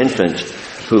it an infant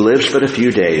who lives but a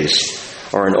few days,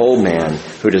 or an old man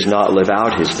who does not live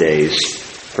out his days.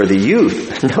 For the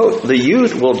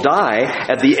youth will die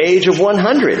at the age of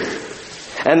 100.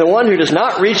 And the one who does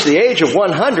not reach the age of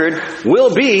 100 will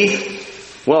be,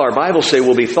 well, our Bibles say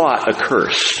will be thought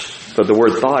accursed. But the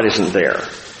word thought isn't there.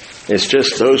 It's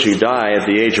just those who die at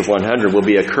the age of 100 will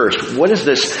be accursed. What is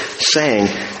this saying?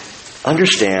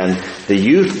 Understand, the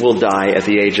youth will die at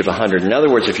the age of 100. In other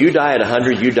words, if you die at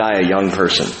 100, you die a young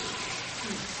person.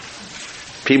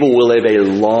 People will live a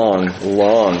long,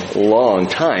 long, long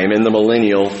time in the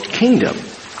millennial kingdom.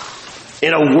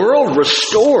 In a world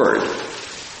restored.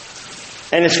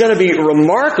 And it's going to be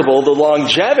remarkable, the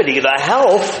longevity, the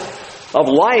health of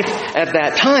life at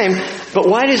that time. But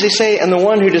why does he say, and the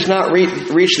one who does not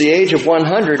reach the age of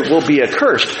 100 will be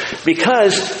accursed?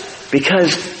 Because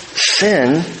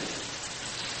sin,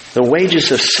 the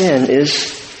wages of sin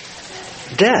is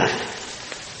death.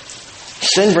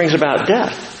 Sin brings about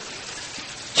death.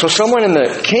 So someone in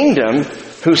the kingdom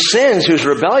who sins, who's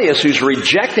rebellious, who's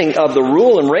rejecting of the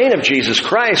rule and reign of Jesus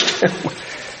Christ,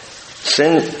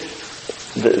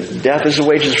 death is the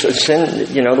wages of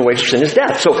sin, the wages of sin is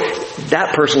death. So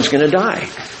that person's going to die.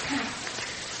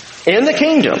 In the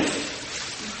kingdom.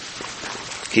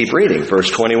 Keep reading,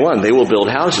 verse 21. They will build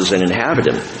houses and inhabit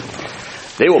them.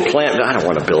 They will plant, I don't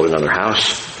want to build another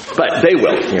house, but they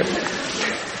will.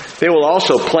 They will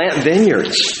also plant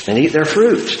vineyards and eat their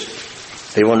fruit.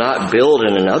 They will not build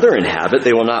and another inhabit.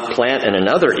 They will not plant and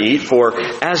another eat. For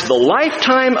as the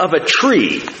lifetime of a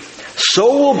tree,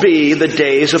 so will be the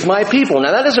days of my people.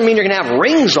 Now that doesn't mean you're going to have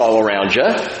rings all around you.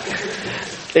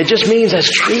 It just means as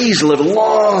trees live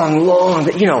long,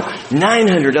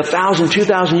 900, 1,000,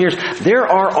 2,000 years. There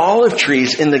are olive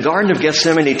trees in the Garden of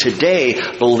Gethsemane today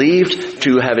believed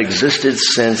to have existed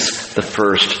since the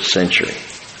first century.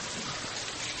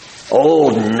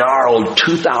 Old, gnarled,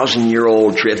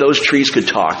 2,000-year-old tree. If those trees could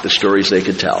talk, the stories they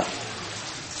could tell.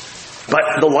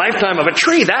 But the lifetime of a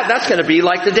tree, that's going to be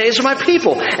like the days of my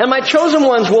people. And my chosen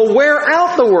ones will wear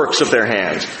out the works of their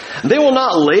hands. They will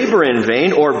not labor in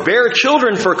vain or bear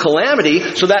children for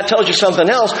calamity. So that tells you something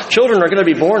else. Children are going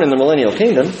to be born in the millennial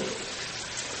kingdom.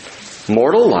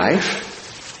 Mortal life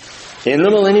in the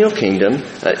millennial kingdom.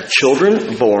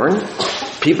 Children born.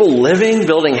 People living,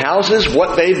 building houses.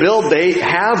 What they build, they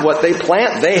have. What they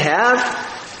plant, they have.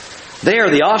 They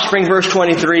are the offspring, verse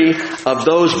 23, of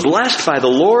those blessed by the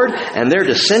Lord and their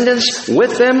descendants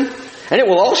with them. And it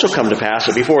will also come to pass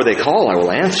that before they call, I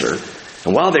will answer.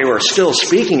 And while they are still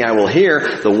speaking, I will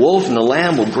hear. The wolf and the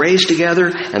lamb will graze together,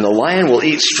 and the lion will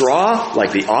eat straw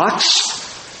like the ox.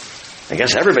 I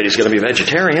guess everybody's going to be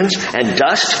vegetarians. And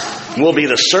dust will be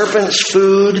the serpent's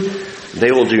food.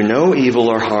 They will do no evil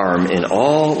or harm in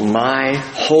all my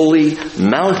holy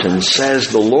mountain, says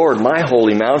the Lord. My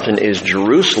holy mountain is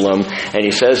Jerusalem. And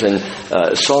he says in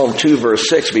Psalm 2, verse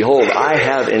 6, behold, I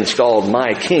have installed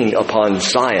my king upon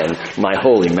Zion, my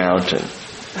holy mountain,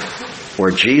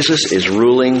 where Jesus is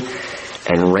ruling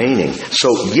and reigning.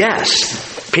 So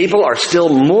yes, people are still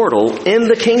mortal in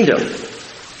the kingdom.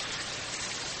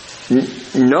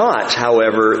 Not,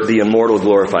 however, the immortal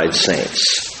glorified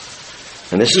saints.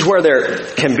 And this is where there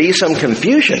can be some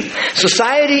confusion.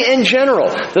 Society in general,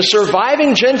 the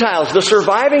surviving Gentiles, the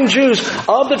surviving Jews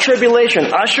of the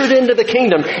tribulation, ushered into the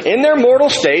kingdom in their mortal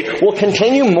state, will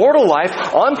continue mortal life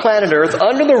on planet Earth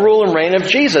under the rule and reign of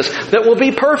Jesus that will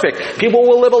be perfect. People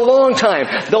will live a long time.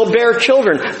 They'll bear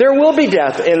children. There will be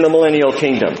death in the millennial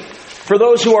kingdom for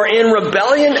those who are in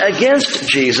rebellion against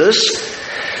Jesus.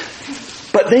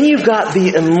 But then you've got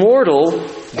the immortal,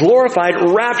 glorified,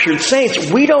 raptured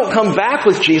saints. We don't come back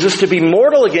with Jesus to be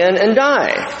mortal again and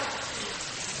die.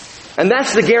 And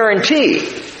that's the guarantee,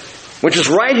 which is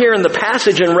right here in the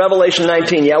passage in Revelation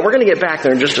 19. Yeah, we're going to get back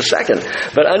there in just a second.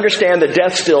 But understand that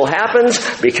death still happens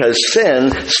because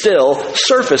sin still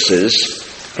surfaces.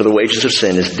 For the wages of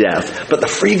sin is death. But the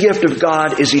free gift of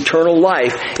God is eternal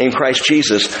life in Christ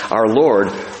Jesus our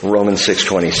Lord. Romans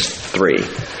 6:23.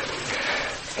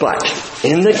 But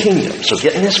in the kingdom, so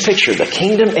get in this picture, the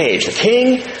kingdom age, the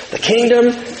king, the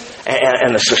kingdom,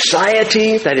 and the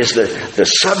society, that is the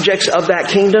subjects of that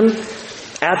kingdom,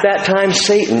 at that time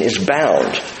Satan is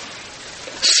bound.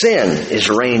 Sin is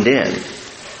reined in.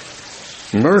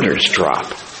 Murders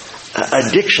drop.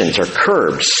 Addictions are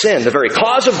curbed. Sin, the very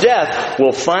cause of death,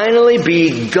 will finally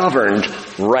be governed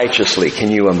righteously. Can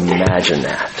you imagine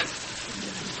that?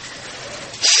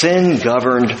 Sin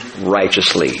governed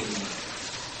righteously,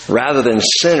 rather than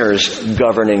sinners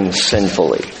governing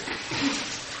sinfully.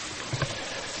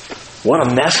 What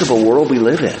a mess of a world we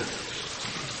live in.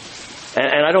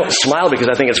 And I don't smile because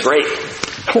I think it's great.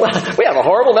 We have a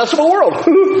horrible mess of a world.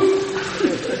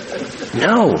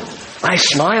 No, I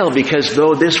smile because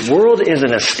though this world is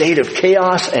in a state of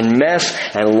chaos and mess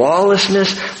and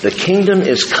lawlessness, the kingdom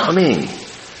is coming.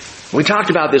 We talked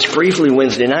about this briefly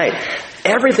Wednesday night.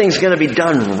 Everything's going to be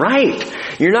done right.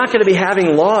 You're not going to be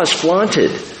having laws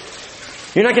flaunted.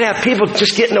 You're not going to have people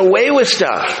just getting away with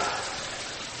stuff.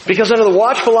 Because under the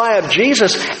watchful eye of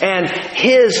Jesus and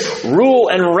His rule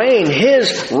and reign,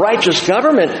 His righteous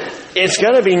government, it's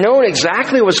going to be known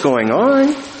exactly what's going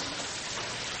on.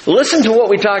 Listen to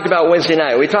what we talked about Wednesday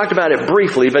night. We talked about it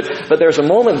briefly, but there's a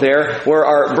moment there where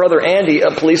our brother Andy, a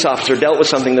police officer, dealt with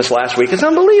something this last week. It's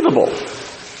unbelievable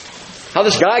how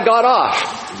this guy got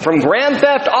off from grand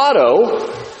theft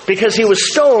auto because he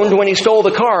was stoned when he stole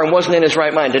the car and wasn't in his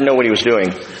right mind, didn't know what he was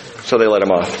doing, so they let him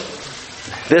off.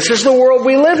 This is the world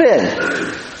we live in.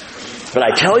 But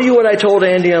I tell you what I told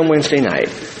Andy on Wednesday night.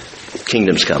 The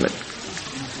kingdom's coming.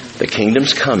 The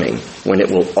kingdom's coming when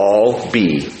it will all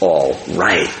be all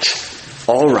right.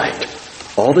 All right.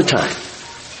 All the time.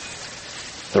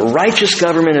 The righteous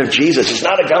government of Jesus is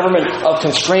not a government of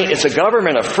constraint. It's a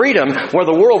government of freedom where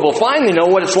the world will finally know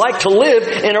what it's like to live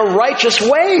in a righteous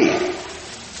way.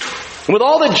 With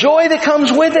all the joy that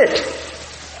comes with it.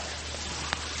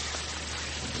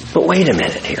 But wait a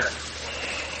minute here.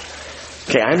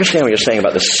 Okay, I understand what you're saying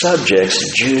about the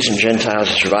subjects, Jews and Gentiles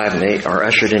who survive, and they are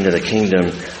ushered into the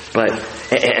kingdom.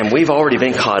 And we've already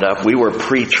been caught up. We were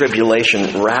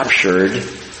pre-tribulation raptured.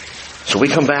 So we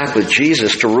come back with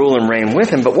Jesus to rule and reign with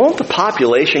Him. But won't the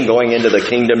population going into the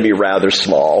kingdom be rather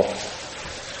small?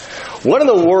 What in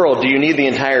the world do you need the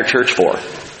entire church for?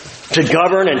 To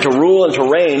govern and to rule and to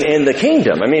reign in the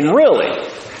kingdom. I mean, really?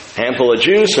 Handful of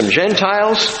Jews, some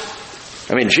Gentiles.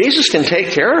 I mean, Jesus can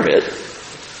take care of it.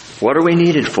 What are we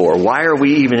needed for? Why are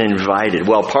we even invited?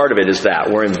 Well, part of it is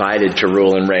that. We're invited to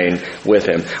rule and reign with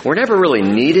Him. We're never really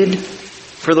needed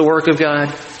for the work of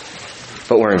God,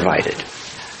 but we're invited.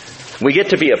 We get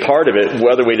to be a part of it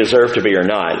whether we deserve to be or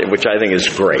not, which I think is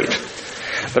great.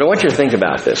 But I want you to think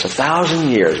about this.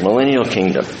 1,000 years, millennial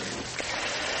kingdom.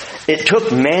 It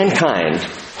took mankind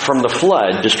from the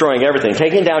flood, destroying everything,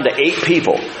 taking down to 8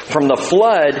 people, from the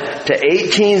flood to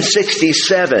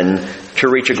 1867 to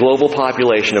reach a global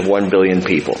population of 1 billion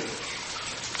people.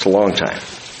 It's a long time.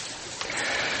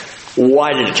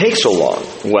 Why did it take so long?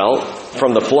 Well,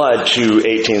 from the flood to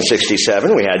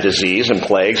 1867, we had disease and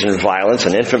plagues and violence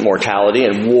and infant mortality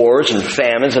and wars and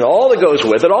famines and all that goes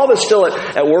with it, all that's still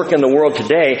at work in the world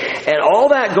today, and all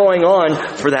that going on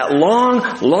for that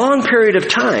long period of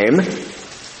time.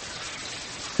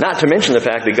 Not to mention the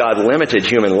fact that God limited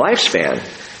human lifespan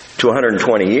to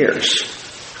 120 years.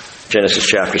 Genesis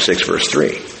chapter 6, verse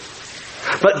 3.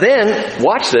 But then,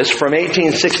 watch this, from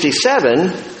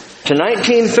 1867 to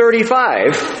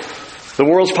 1935, the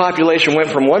world's population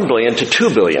went from 1 billion to 2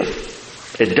 billion.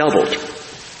 It doubled.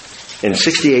 In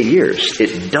 68 years,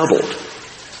 it doubled.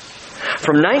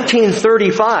 From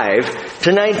 1935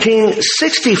 to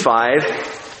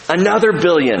 1965, another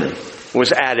billion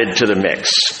was added to the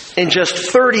mix. In just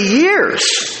 30 years,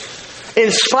 In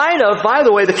spite of, by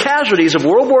the way, the casualties of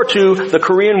World War II, the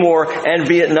Korean War, and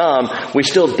Vietnam, we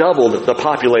still doubled the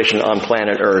population on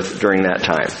planet Earth during that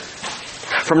time.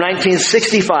 From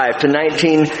 1965 to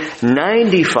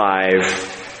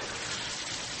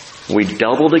 1995, we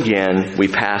doubled again. We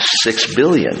passed 6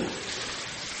 billion.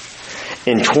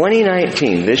 In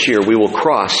 2019, this year, we will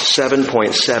cross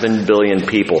 7.7 billion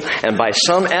people. And by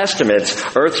some estimates,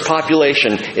 Earth's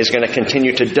population is going to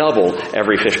continue to double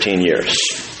every 15 years.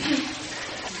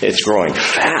 It's growing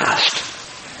fast.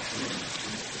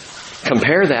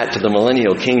 Compare that to the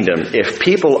millennial kingdom. If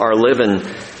people are living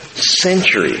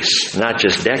centuries, not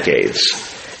just decades,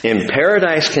 in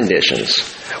paradise conditions,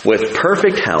 with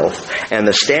perfect health and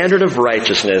the standard of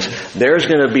righteousness, there's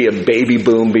going to be a baby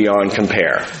boom beyond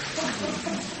compare.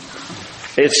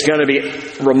 It's going to be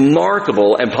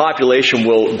remarkable, and population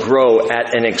will grow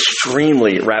at an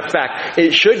extremely rapid. In fact,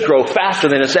 it should grow faster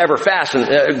than it's ever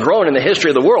grown in the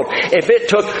history of the world. If it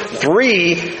took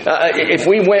if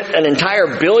we went an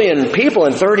entire billion people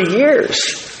in 30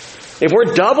 years, if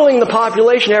we're doubling the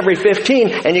population every 15,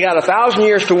 and you got 1,000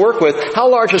 years to work with, how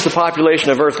large is the population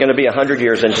of Earth going to be 100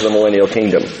 years into the millennial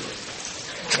kingdom?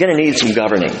 It's going to need some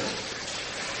governing.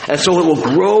 And so it will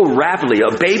grow rapidly. A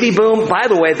baby boom, by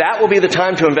the way, that will be the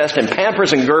time to invest in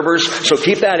Pampers and Gerbers, so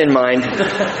keep that in mind.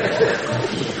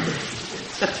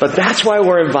 But that's why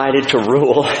we're invited to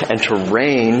rule and to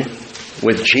reign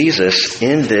with Jesus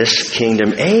in this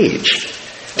kingdom age.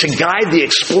 To guide the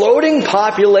exploding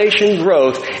population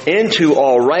growth into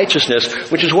all righteousness,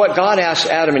 which is what God asked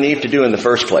Adam and Eve to do in the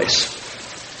first place.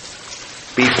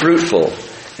 Be fruitful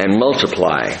and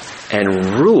multiply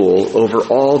and rule over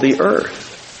all the earth.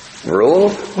 Rule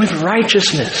with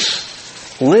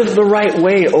righteousness. Live the right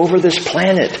way over this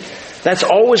planet. That's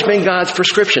always been God's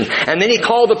prescription. And then He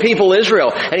called the people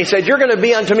Israel, and He said, you're going to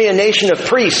be unto me a nation of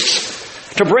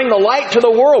priests to bring the light to the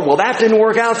world. Well, that didn't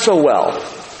work out so well.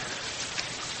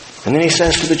 And then He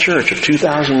says to the church of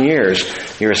 2,000 years,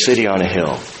 you're a city on a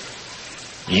hill.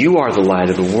 You are the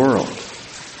light of the world.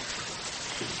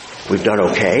 We've done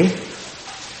okay.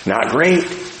 Not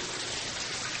great.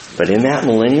 But in that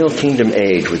millennial kingdom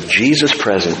age, with Jesus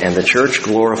present and the church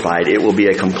glorified, it will be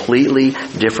a completely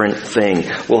different thing.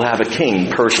 We'll have a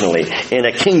king personally, in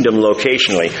a kingdom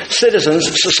locationally, citizens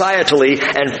societally,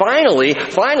 and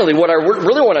finally, what I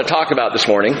really want to talk about this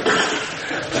morning,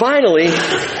 finally,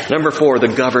 number 4, the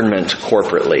government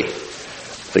corporately.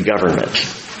 The government.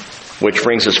 Which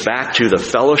brings us back to the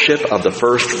fellowship of the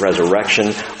first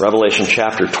resurrection. Revelation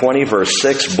chapter 20, verse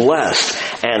 6.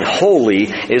 Blessed and holy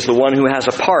is the one who has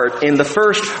a part in the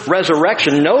first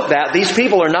resurrection. Note that these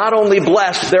people are not only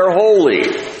blessed, they're holy.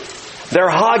 They're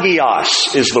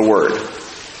hagios is the word.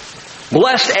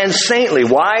 Blessed and saintly.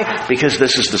 Why? Because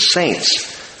this is the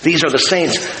saints. These are the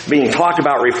saints being talked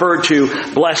about, referred to.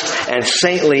 Blessed and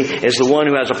saintly is the one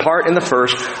who has a part in the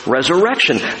first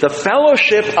resurrection. The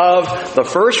fellowship of the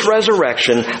first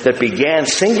resurrection that began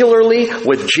singularly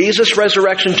with Jesus'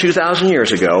 resurrection 2,000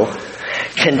 years ago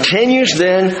continues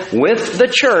then with the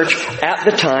church at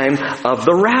the time of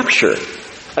the rapture.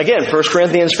 Again, 1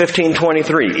 Corinthians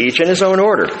 15:23, each in his own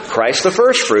order. Christ the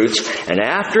first fruits, and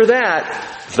after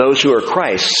that, those who are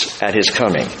Christ's at His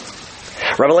coming.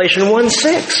 Revelation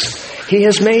 1:6, He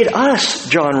has made us,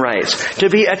 John writes, to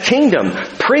be a kingdom,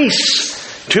 priests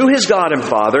to His God and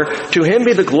Father. To Him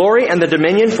be the glory and the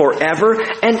dominion forever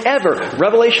and ever.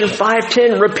 Revelation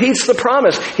 5:10 repeats the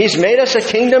promise. He's made us a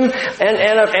kingdom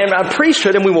and a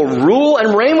priesthood, and we will rule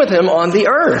and reign with Him on the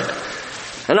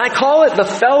earth. And I call it the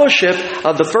fellowship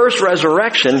of the first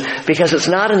resurrection because it's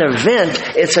not an event,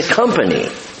 it's a company.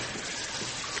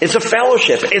 It's a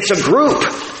fellowship, it's a group.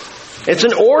 It's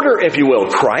an order, if you will.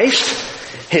 Christ,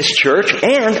 His church,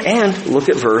 and look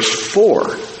at verse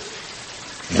 4.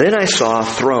 Then I saw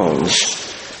thrones,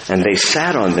 and they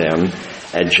sat on them,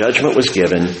 and judgment was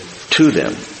given to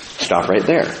them. Stop right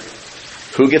there.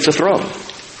 Who gets a throne?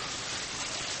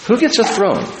 Who gets a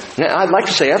throne? Now, I'd like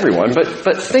to say everyone,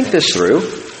 but think this through.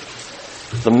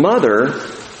 The mother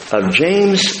of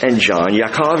James and John,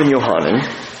 Yaakov and Yohanan,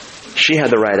 she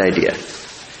had the right idea.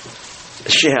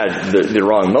 She had the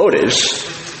wrong motives.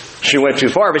 She went too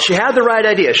far, but she had the right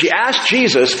idea. She asked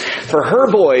Jesus for her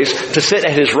boys to sit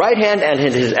at His right hand and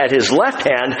at His left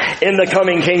hand in the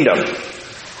coming kingdom.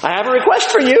 I have a request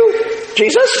for you,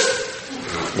 Jesus.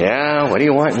 Yeah, what do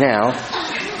you want now?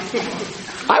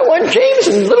 I want James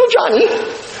and little Johnny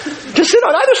to sit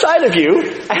on either side of you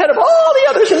ahead of all the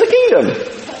others in the kingdom.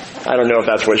 I don't know if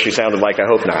that's what she sounded like. I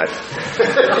hope not.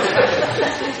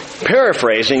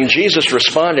 Paraphrasing, Jesus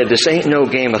responded, this ain't no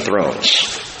Game of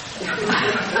Thrones.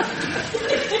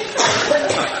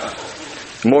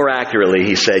 More accurately,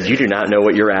 he said, you do not know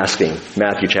what you're asking.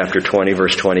 Matthew chapter 20,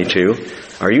 verse 22.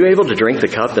 Are you able to drink the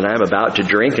cup that I am about to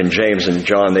drink? And James and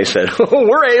John, they said, oh,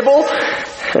 we're able.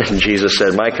 And Jesus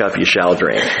said, my cup you shall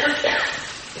drink.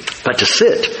 But to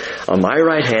sit on my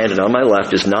right hand and on my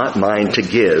left is not mine to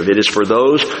give. It is for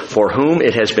those for whom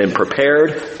it has been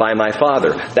prepared by my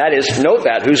Father. That is, note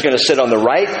that, who's going to sit on the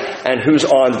right and who's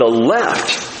on the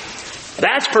left.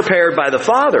 That's prepared by the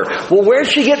Father. Well, where'd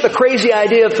she get the crazy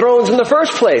idea of thrones in the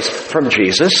first place? From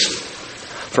Jesus.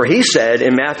 For he said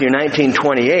in Matthew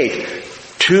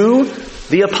 19:28, to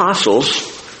the apostles,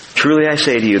 truly I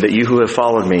say to you that you who have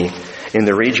followed me, in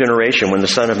the regeneration, when the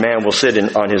Son of Man will sit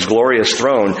on his glorious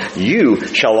throne, you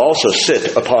shall also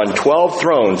sit upon 12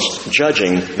 thrones,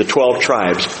 judging the 12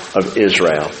 tribes of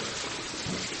Israel.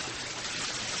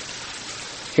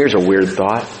 Here's a weird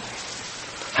thought.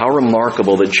 How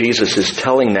remarkable that Jesus is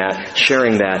telling that,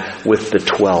 sharing that with the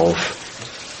 12.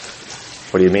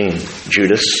 What do you mean,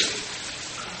 Judas?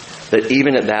 That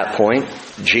even at that point,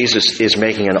 Jesus is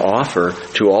making an offer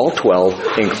to all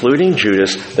 12, including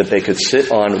Judas, that they could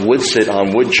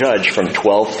would judge from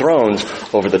 12 thrones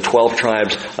over the 12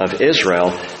 tribes of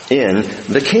Israel in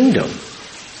the kingdom.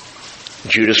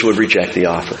 Judas would reject the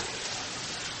offer.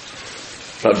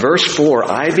 But verse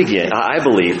 4, I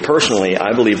believe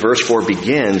verse 4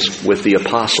 begins with the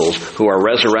apostles who are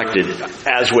resurrected,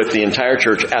 as with the entire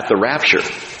church at the rapture.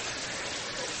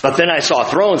 But then I saw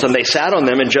thrones, and they sat on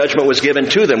them, and judgment was given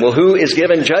to them. Well, who is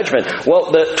given judgment?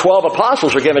 Well, the 12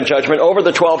 apostles are given judgment over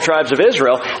the 12 tribes of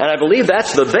Israel, and I believe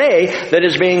that's the they that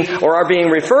is are being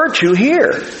referred to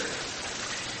here.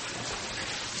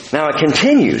 Now it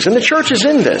continues, and the church is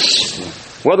in this.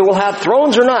 Whether we'll have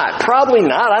thrones or not, probably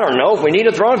not. I don't know. If we need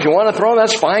a throne, if you want a throne,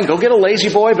 that's fine. Go get a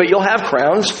lazy boy, but you'll have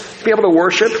crowns. Be able to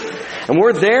worship. And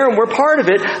we're there and we're part of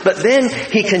it. But then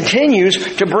he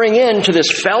continues to bring into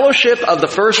this fellowship of the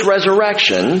first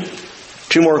resurrection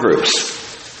 2 more groups.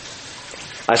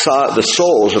 I saw the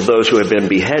souls of those who had been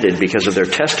beheaded because of their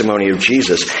testimony of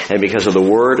Jesus and because of the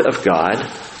Word of God,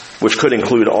 which could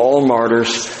include all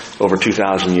martyrs over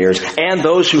 2,000 years, and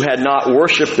those who had not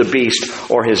worshipped the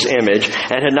beast or his image,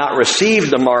 and had not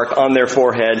received the mark on their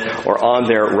forehead or on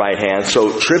their right hand.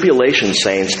 So tribulation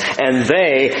saints, and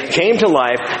they came to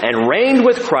life and reigned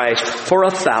with Christ for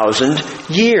 1,000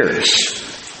 years.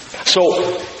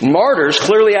 So martyrs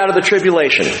clearly out of the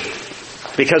tribulation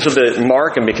because of the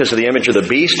mark and because of the image of the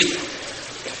beast.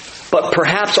 But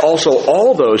perhaps also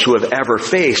all those who have ever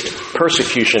faced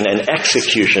persecution and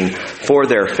execution for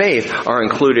their faith are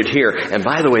included here. And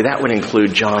by the way, that would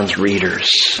include John's readers.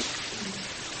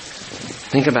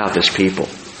 Think about this people.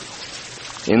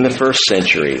 In the first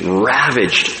century,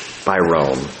 ravaged by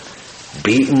Rome,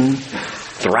 beaten,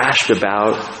 thrashed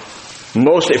about.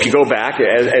 If you go back,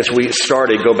 as we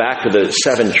started, go back to the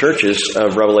 7 churches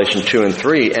of Revelation 2 and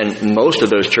 3, and most of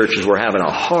those churches were having a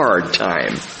hard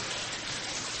time.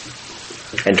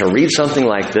 And to read something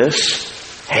like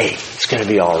this, hey, it's going to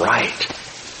be all right.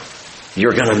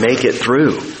 You're going to make it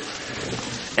through.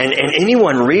 And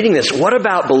anyone reading this, what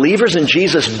about believers in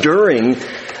Jesus during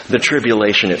the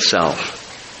tribulation itself?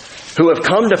 Who have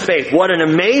come to faith. What an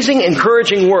amazing,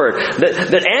 encouraging word.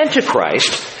 That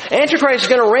Antichrist is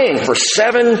going to reign for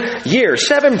 7 years,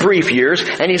 7 brief years,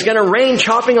 and he's going to reign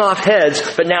chopping off heads,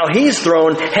 but now he's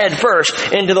thrown head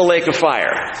first into the lake of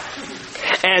fire.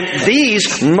 And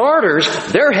these martyrs,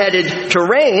 they're headed to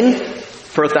reign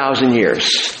for 1,000 years.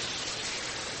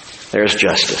 There's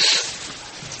justice.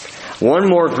 One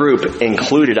more group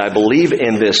included, I believe,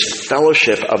 in this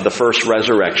fellowship of the first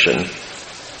resurrection,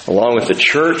 along with the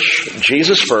church,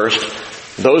 Jesus first,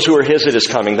 those who are his at his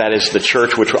coming, that is the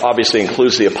church, which obviously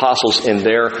includes the apostles in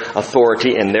their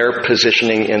authority and their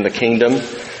positioning in the kingdom.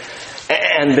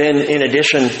 And then, in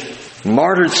addition,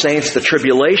 martyred saints, the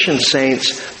tribulation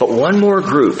saints, but one more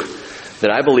group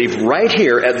that I believe right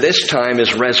here at this time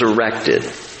is resurrected.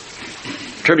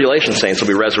 Tribulation saints will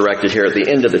be resurrected here at the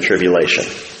end of the tribulation,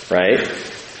 right?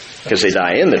 Because they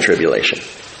die in the tribulation.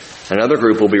 Another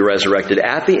group will be resurrected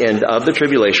at the end of the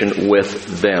tribulation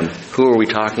with them. Who are we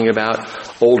talking about?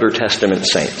 Older Testament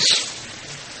saints.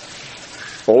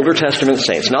 Older Testament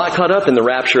saints. Not caught up in the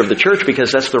rapture of the church,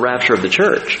 because that's the rapture of the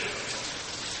church.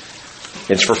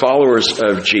 It's for followers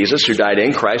of Jesus who died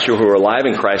in Christ, or who are alive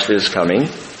in Christ at his coming.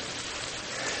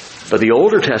 But the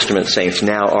Older Testament saints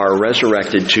now are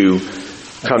resurrected to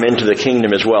come into the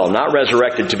kingdom as well. Not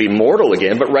resurrected to be mortal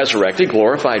again, but resurrected,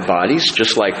 glorified bodies,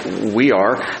 just like we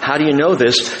are. How do you know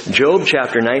this? Job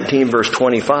chapter 19, verse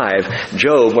 25.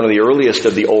 Job, one of the earliest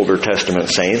of the Older Testament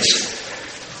saints,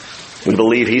 we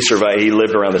believe he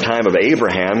lived around the time of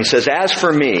Abraham. He says, "As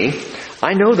for me,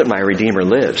 I know that my Redeemer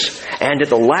lives, and at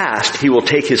the last he will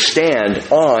take his stand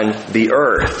on the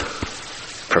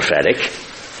earth. Prophetic.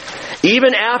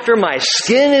 Even after my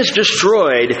skin is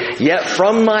destroyed, yet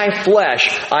from my flesh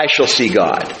I shall see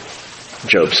God,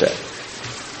 Job said.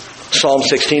 Psalm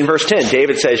 16 verse 10,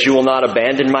 David says, you will not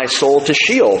abandon my soul to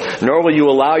Sheol, nor will you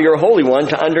allow your Holy One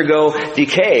to undergo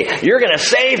decay. You're going to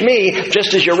save me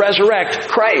just as you resurrect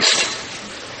Christ.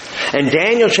 And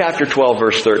Daniel chapter 12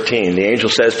 verse 13, the angel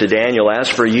says to Daniel, as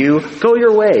for you, go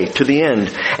your way to the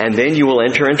end, and then you will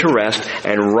enter into rest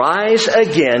and rise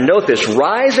again. Note this,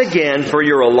 rise again for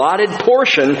your allotted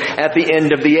portion at the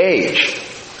end of the age.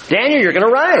 Daniel, you're going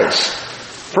to rise.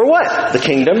 For what? The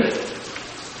kingdom.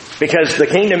 Because the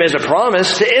kingdom is a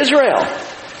promise to Israel.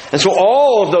 And so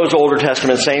all of those Older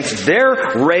Testament saints,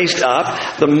 they're raised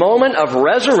up. The moment of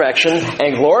resurrection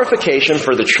and glorification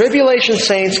for the tribulation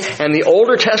saints and the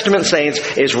Older Testament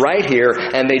saints is right here,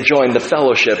 and they join the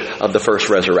fellowship of the first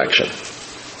resurrection.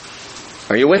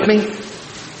 Are you with me?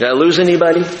 Did I lose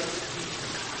anybody?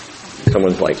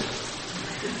 Someone's like...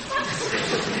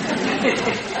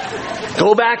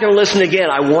 Go back and listen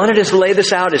again. I wanted to lay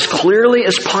this out as clearly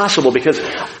as possible because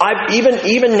I've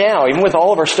even now, even with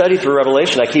all of our study through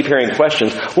Revelation, I keep hearing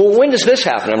questions. Well, when does this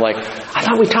happen? I'm like, I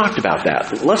thought we talked about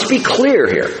that. Let's be clear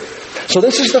here. So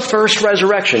this is the first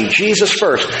resurrection. Jesus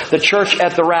first. The church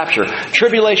at the rapture.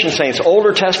 Tribulation saints,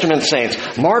 Older Testament saints,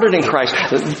 martyred in Christ.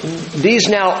 These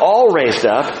now all raised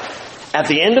up at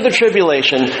the end of the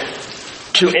tribulation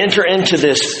to enter into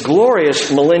this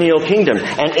glorious millennial kingdom.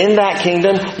 And in that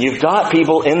kingdom, you've got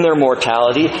people in their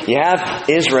mortality. You have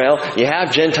Israel. You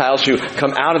have Gentiles who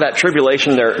come out of that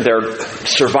tribulation. They're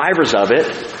survivors of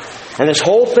it. And this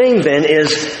whole thing then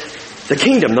is the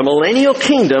kingdom, the millennial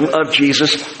kingdom of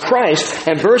Jesus Christ.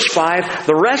 And verse 5,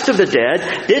 the rest of the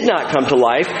dead did not come to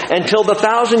life until the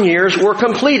 1,000 years were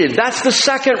completed. That's the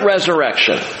second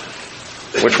resurrection,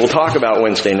 which we'll talk about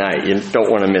Wednesday night. You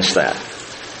don't want to miss that.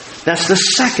 That's the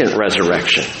second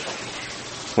resurrection,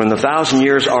 when the 1,000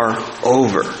 years are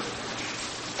over.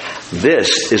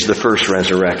 This is the first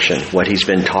resurrection, what he's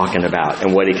been talking about,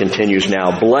 and what he continues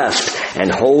now. Blessed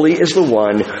and holy is the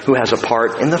one who has a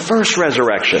part in the first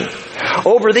resurrection.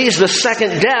 Over these, the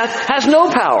second death has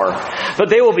no power, but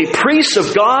they will be priests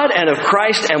of God and of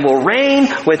Christ and will reign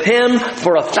with him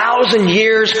for 1,000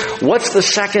 years. What's the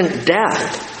second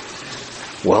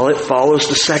death? Well, it follows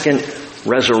the second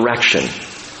resurrection.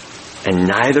 And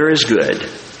neither is good.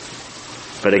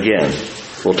 But again,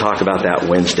 we'll talk about that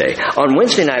Wednesday. On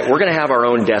Wednesday night, we're going to have our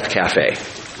own Death Cafe.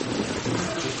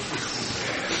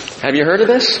 Have you heard of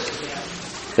this?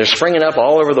 They're springing up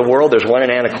all over the world. There's one in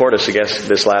Anacortes, I guess,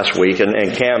 this last week. And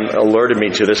Cam alerted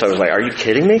me to this. I was like, are you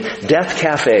kidding me? Death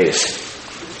Cafes.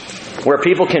 Where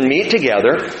people can meet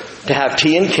together to have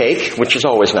tea and cake, which is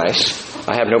always nice.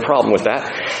 I have no problem with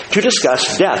that. To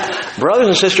discuss death. Brothers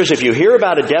and sisters, if you hear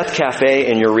about a death cafe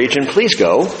in your region, please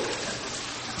go.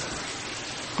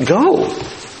 Go.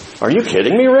 Are you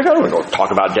kidding me, Rick? I don't want to go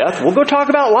talk about death. We'll go talk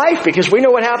about life because we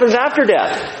know what happens after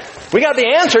death. We got the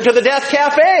answer to the death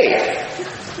cafe.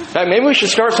 Maybe we should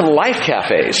start some life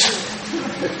cafes.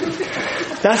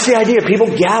 That's the idea. People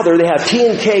gather, they have tea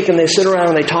and cake, and they sit around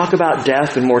and they talk about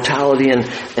death and mortality, and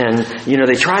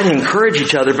they try to encourage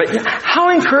each other. But how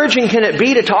encouraging can it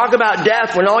be to talk about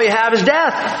death when all you have is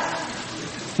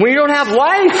death? When you don't have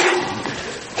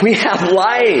life? We have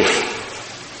life.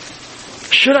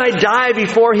 Should I die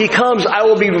before he comes, I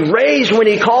will be raised when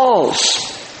he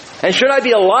calls. And should I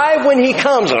be alive when he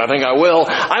comes, and I think I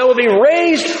will be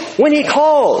raised when he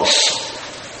calls.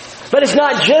 But it's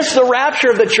not just the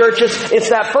rapture of the church, it's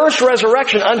that first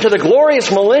resurrection unto the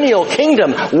glorious millennial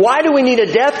kingdom. Why do we need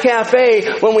a death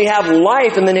cafe when we have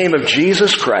life in the name of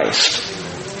Jesus Christ?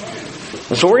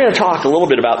 And so we're going to talk a little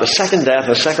bit about the second death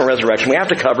and the second resurrection. We have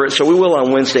to cover it, so we will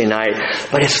on Wednesday night.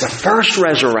 But it's the first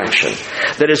resurrection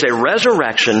that is a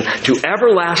resurrection to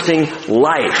everlasting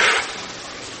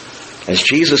life. As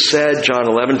Jesus said, John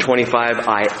 11:25,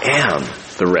 I am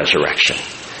the resurrection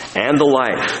and the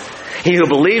life. He who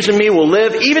believes in me will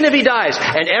live even if he dies.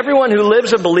 And everyone who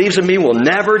lives and believes in me will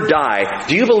never die.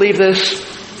 Do you believe this?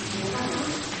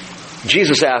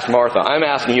 Jesus asked Martha, I'm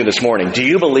asking you this morning, do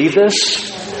you believe this?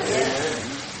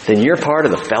 Then you're part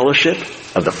of the fellowship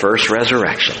of the first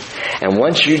resurrection. And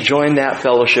once you join that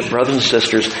fellowship, brothers and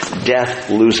sisters, death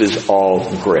loses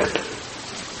all grip.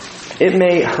 It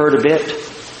may hurt a bit.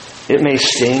 It may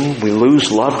sting. We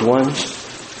lose loved ones.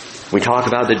 We talk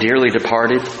about the dearly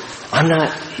departed. I'm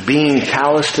not being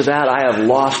callous to that. I have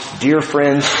lost dear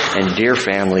friends and dear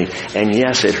family. And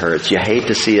yes, it hurts. You hate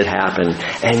to see it happen.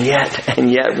 And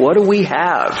yet, what do we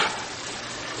have?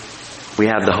 we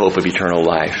have the hope of eternal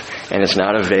life. And it's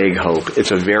not a vague hope.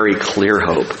 It's a very clear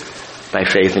hope by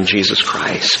faith in Jesus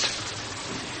Christ.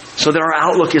 So that our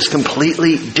outlook is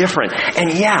completely different.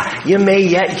 And yeah, you may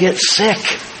yet get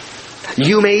sick.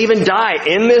 You may even die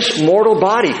in this mortal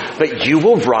body, but you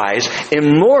will rise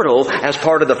immortal as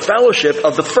part of the fellowship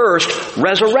of the first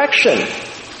resurrection.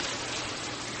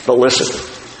 But listen,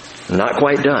 I'm not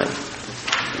quite done.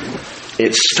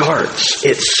 It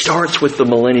starts with the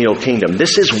millennial kingdom.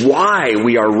 This is why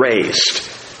we are raised.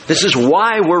 This is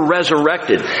why we're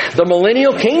resurrected. The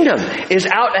millennial kingdom is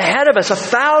out ahead of us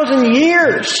 1,000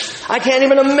 years. I can't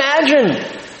even imagine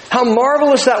how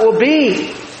marvelous that will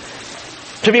be.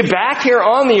 To be back here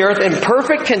on the earth in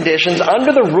perfect conditions,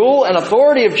 under the rule and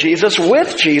authority of Jesus,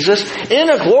 with Jesus, in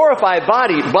a glorified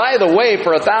body, by the way,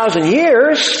 for 1,000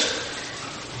 years.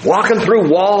 Walking through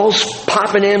walls,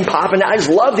 popping in, popping out. I just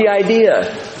love the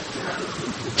idea.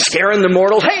 Scaring the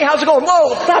mortals. Hey, how's it going?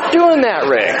 Whoa, stop doing that,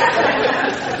 Rick.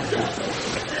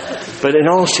 But in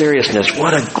all seriousness,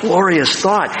 what a glorious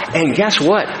thought. And guess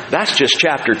what? That's just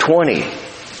chapter 20.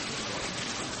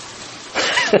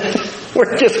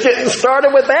 We're just getting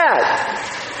started with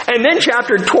that. And then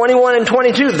chapter 21 and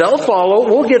 22, they'll follow.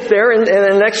 We'll get there in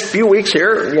the next few weeks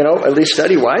here, at least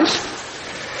study-wise.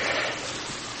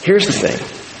 Here's the thing.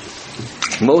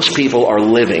 Most people are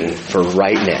living for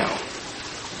right now.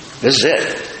 This is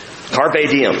it. Carpe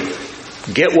diem.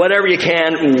 Get whatever you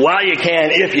can, while you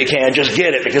can, if you can. Just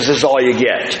get it, because this is all you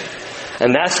get.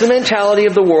 And that's the mentality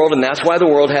of the world, and that's why the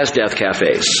world has death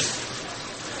cafes.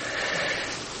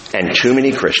 And too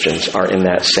many Christians are in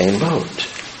that same boat.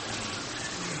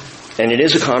 And it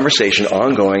is a conversation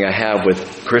ongoing I have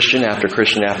with Christian after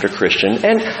Christian after Christian.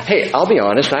 And hey, I'll be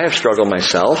honest, I have struggled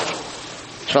myself.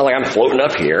 It's not like I'm floating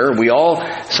up here. We all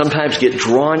sometimes get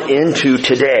drawn into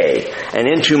today and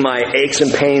into my aches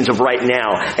and pains of right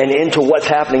now and into what's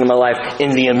happening in my life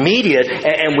in the immediate,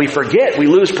 and we forget, we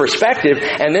lose perspective,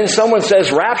 and then someone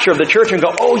says rapture of the church and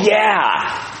go, oh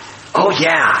yeah.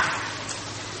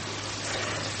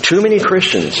 Too many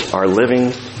Christians are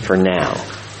living for now.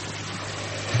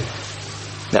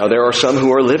 Now, there are some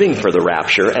who are living for the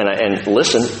rapture, and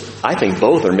listen, I think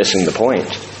both are missing the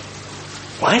point.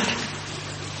 What?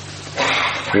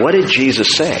 What did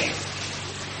Jesus say?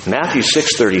 Matthew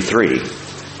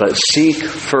 6:33, but seek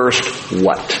first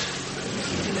what?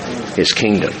 His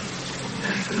kingdom.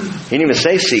 He didn't even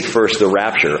say seek first the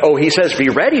rapture. Oh, he says be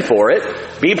ready for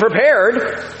it. Be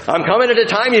prepared. I'm coming at a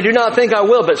time you do not think I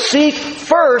will. But seek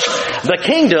first the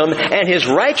kingdom and His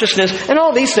righteousness, and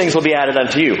all these things will be added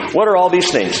unto you. What are all these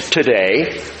things?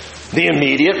 Today, the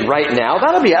immediate, right now.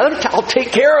 That'll be added. I'll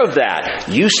take care of that.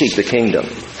 You seek the kingdom.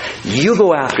 You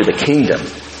go after the kingdom.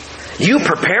 You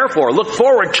prepare for, look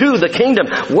forward to the kingdom.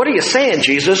 What are you saying,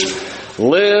 Jesus?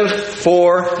 Live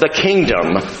for the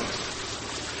kingdom.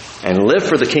 And live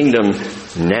for the kingdom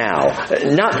now.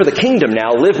 Not for the kingdom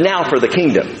now, live now for the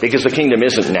kingdom. Because the kingdom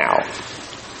isn't now.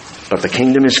 But the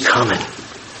kingdom is coming.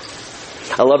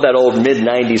 I love that old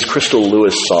mid-90s Crystal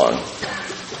Lewis song.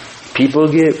 People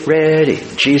get ready,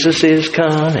 Jesus is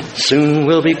coming, soon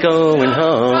we'll be going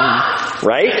home.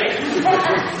 Right?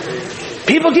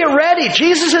 People get ready,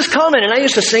 Jesus is coming. And I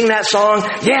used to sing that song,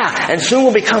 yeah, and soon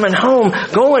we'll be coming home,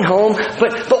 going home.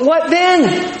 But what then?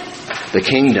 The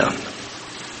kingdom.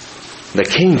 The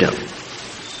kingdom.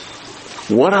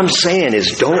 What I'm saying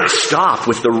is don't stop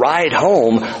with the ride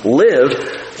home. Live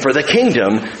for the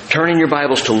kingdom. Turn in your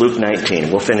Bibles to Luke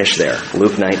 19. We'll finish there.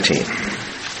 Luke 19.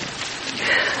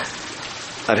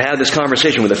 I've had this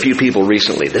conversation with a few people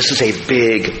recently. This is a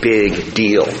big, big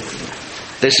deal.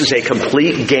 This is a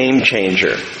complete game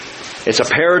changer. It's a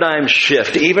paradigm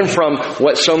shift, even from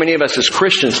what so many of us as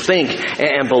Christians think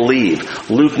and believe.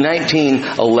 Luke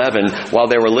 19:11, while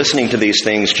they were listening to these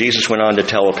things, Jesus went on to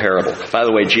tell a parable. By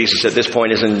the way, Jesus at this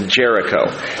point is in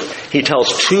Jericho. He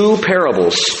tells two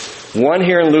parables. One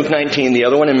here in Luke 19, the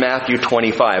other one in Matthew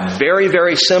 25. Very,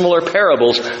 very similar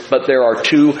parables, but there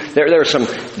are some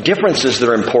differences that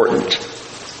are important.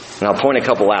 And I'll point a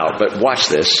couple out, but watch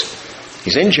this.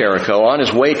 He's in Jericho, on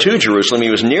his way to Jerusalem. He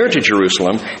was near to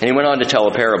Jerusalem, and he went on to tell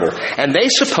a parable. And they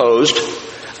supposed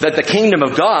that the kingdom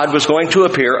of God was going to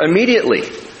appear immediately.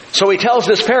 So he tells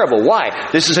this parable. Why?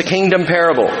 This is a kingdom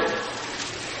parable.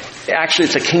 Actually,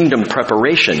 it's a kingdom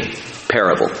preparation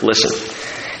parable. Listen.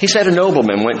 He said a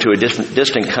nobleman went to a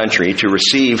distant country to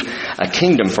receive a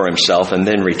kingdom for himself and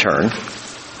then return.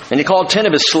 And he called 10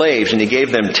 of his slaves, and he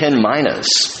gave them 10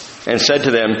 minas, and said to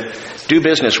them, do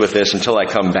business with this until I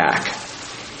come back.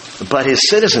 But his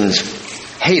citizens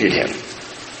hated him.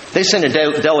 They sent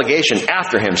a delegation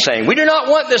after him saying, we do not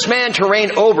want this man to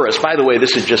reign over us. By the way,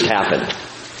 this had just happened.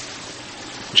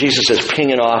 Jesus is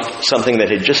pinging off something that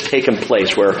had just taken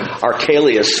place where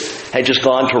Archelaus had just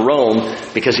gone to Rome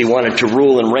because he wanted to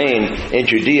rule and reign in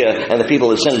Judea, and the people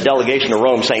had sent a delegation to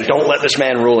Rome saying, don't let this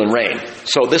man rule and reign.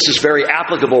 So this is very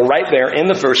applicable right there in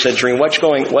the first century. What's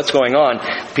going on?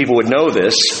 People would know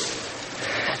this.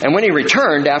 And when he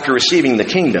returned after receiving the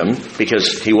kingdom,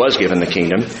 because he was given the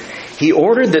kingdom, he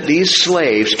ordered that these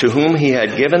slaves to whom he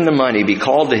had given the money be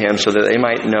called to him so that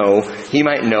he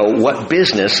might know what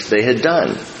business they had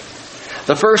done.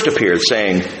 The first appeared,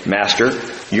 saying, Master,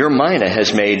 your mina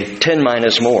has made 10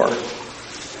 minas more.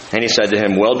 And he said to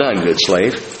him, Well done, good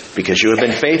slave, because you have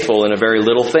been faithful in a very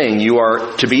little thing. You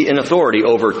are to be in authority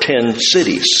over 10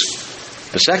 cities.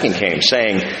 The second came,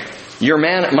 saying, Your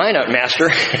mina, master,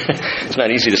 it's not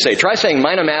easy to say. Try saying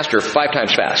mina, master 5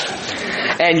 times fast.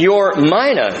 And your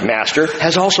mina, master,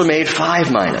 has also made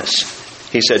 5 minas.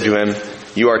 He said to him,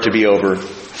 You are to be over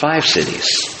 5 cities.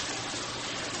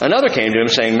 Another came to him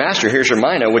saying, Master, here's your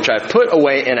mina, which I put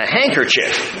away in a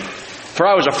handkerchief. For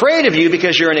I was afraid of you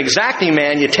because you're an exacting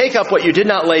man. You take up what you did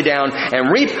not lay down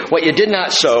and reap what you did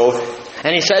not sow.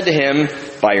 And he said to him,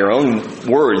 By your own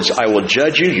words, I will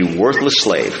judge you, you worthless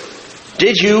slave.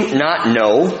 Did you not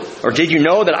know, or did you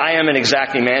know that I am an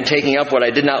exacting man, taking up what I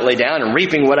did not lay down and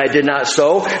reaping what I did not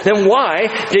sow? Then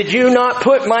why did you not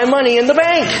put my money in the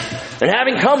bank? And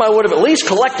having come, I would have at least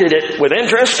collected it with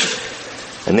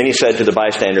interest. And then he said to the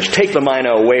bystanders, Take the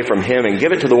mina away from him and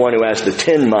give it to the one who has the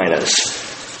 10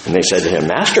 minas. And they said to him,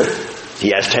 Master,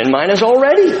 he has 10 minas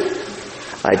already.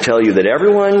 I tell you that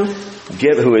everyone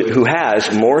who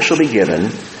has, more shall be given.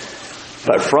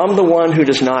 But from the one who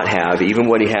does not have, even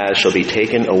what he has shall be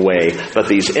taken away. But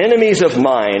these enemies of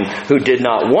mine, who did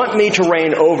not want me to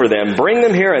reign over them, bring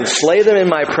them here and slay them in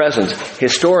my presence.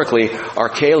 Historically,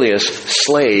 Archelaus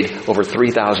slayed over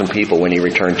 3,000 people when he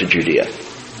returned to Judea.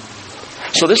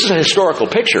 So this is a historical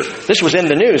picture. This was in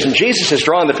the news, and Jesus is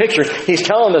drawing the picture. He's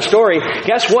telling the story.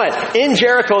 Guess what? In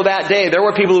Jericho that day, there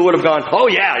were people who would have gone, Oh,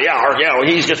 yeah,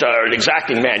 he's just an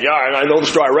exacting man. Yeah, I know the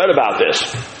story. I read about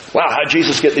this. Wow, how did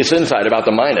Jesus get this insight about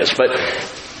the minas? But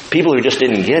people who just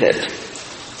didn't get it.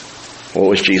 What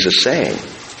was Jesus saying?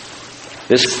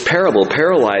 This parable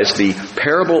parallels the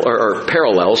parable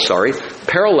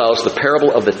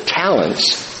of the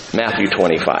talents, Matthew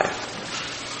 25.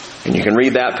 And you can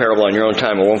read that parable on your own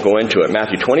time. I won't go into it.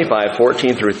 Matthew 25,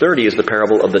 14 through 30 is the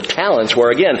parable of the talents,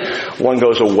 where again, one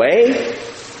goes away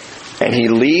and he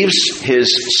leaves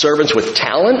his servants with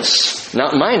talents,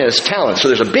 not minas, talents. So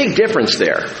there's a big difference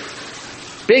there.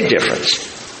 Big difference.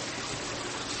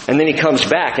 And then he comes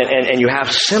back and you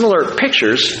have similar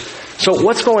pictures. So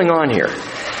what's going on here?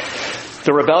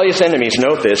 The rebellious enemies,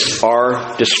 note this,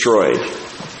 are destroyed.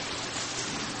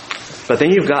 But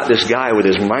then you've got this guy with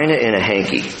his mina in a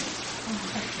hanky.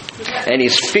 And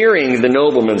he's fearing the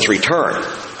nobleman's return.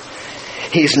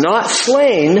 He's not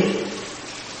slain,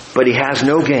 but he has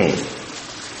no gain.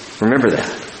 Remember that.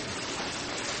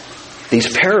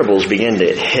 These parables begin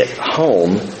to hit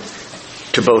home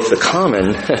to both the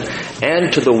common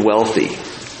and to the wealthy.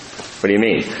 What do you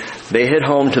mean? They hit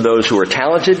home to those who are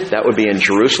talented. That would be in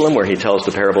Jerusalem, where he tells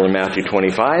the parable in Matthew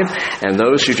 25. And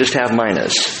those who just have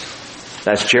minas.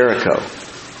 That's Jericho.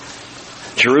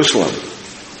 Jerusalem.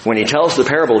 When he tells the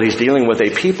parable, he's dealing with a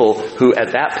people who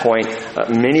at that point,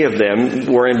 many of them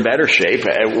were in better shape,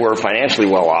 were financially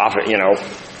well off,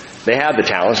 They had the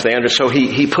talents. So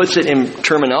he puts it in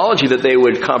terminology that they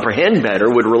would comprehend better,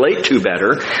 would relate to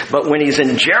better. But when he's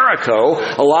in Jericho,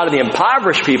 a lot of the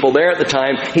impoverished people there at the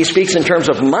time, he speaks in terms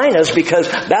of minas because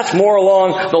that's more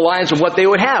along the lines of what they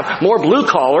would have. More blue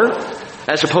collar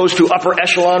as opposed to upper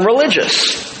echelon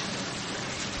religious.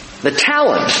 The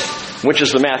talent, which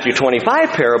is the Matthew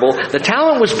 25 parable, the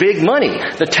talent was big money.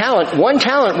 One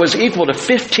talent was equal to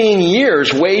 15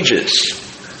 years' wages.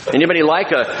 Anybody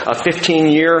like a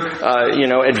 15-year,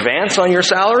 advance on your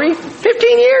salary?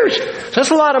 15 years. That's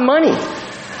a lot of money.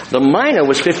 The mina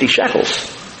was 50 shekels.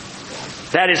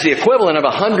 That is the equivalent of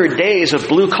 100 days of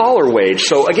blue-collar wage.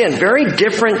 So again, very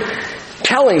different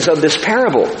tellings of this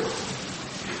parable.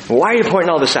 Why are you pointing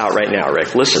all this out right now,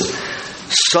 Rick? Listen,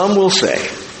 some will say,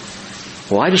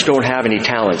 well, I just don't have any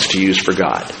talents to use for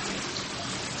God.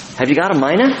 Have you got a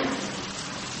mina?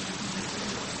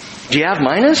 Do you have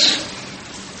minas?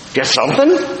 Do you have something?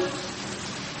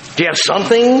 Do you have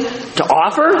something to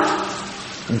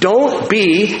offer? Don't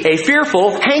be a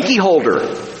fearful hanky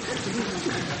holder.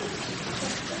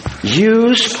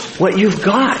 Use what you've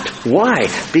got. Why?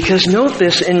 Because note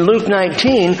this, in Luke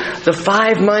 19, the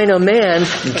 5 mina man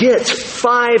gets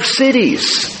 5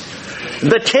 cities.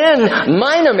 The 10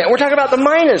 mina men, we're talking about the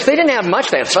minas. They didn't have much,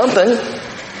 they had something.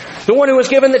 The one who was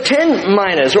given the 10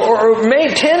 minas or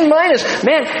made 10 minas.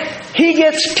 Man, he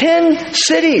gets 10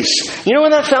 cities. You know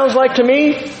what that sounds like to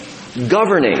me?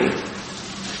 Governing.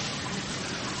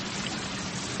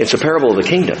 It's a parable of the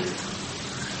kingdom.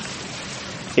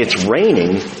 It's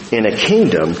reigning in a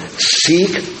kingdom.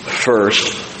 Seek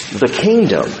first the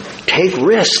kingdom. Take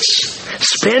risks.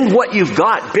 Spend what you've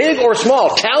got, big or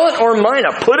small, talent or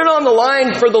mina. Put it on the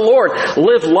line for the Lord.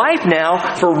 Live life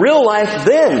now for real life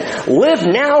then. Live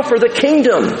now for the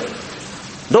kingdom.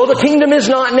 Though the kingdom is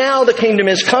not now, the kingdom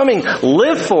is coming.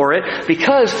 Live for it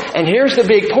because, and here's the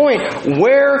big point,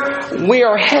 where we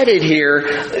are headed here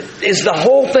is the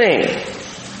whole thing.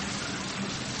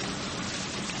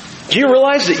 Do you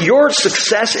realize that your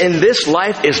success in this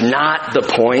life is not the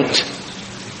point?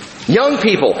 Young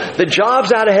people, the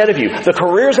jobs out ahead of you, the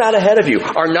careers out ahead of you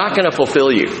are not going to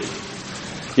fulfill you.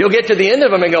 You'll get to the end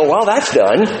of them and go, well, that's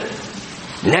done.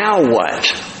 Now what?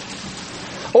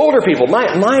 Older people,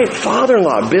 my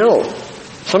father-in-law, Bill.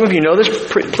 Some of you know this.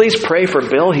 Please pray for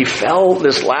Bill. He fell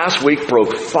this last week,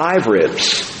 broke 5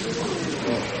 ribs,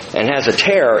 and has a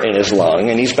tear in his lung.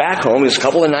 And he's back home. He's a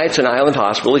couple of nights in Island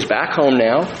Hospital. He's back home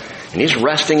now. And he's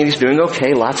resting and he's doing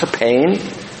okay. Lots of pain.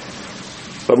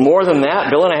 But more than that,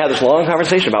 Bill and I had this long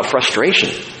conversation about frustration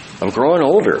of growing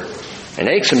older and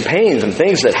aches and pains and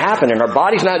things that happen, and our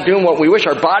body's not doing what we wish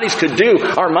our bodies could do.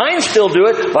 Our minds still do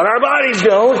it, but our bodies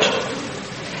don't.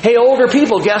 Hey, older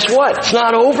people, guess what? It's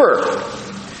not over.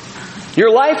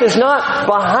 Your life is not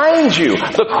behind you.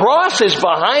 The cross is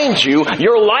behind you.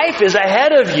 Your life is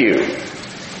ahead of you.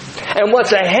 And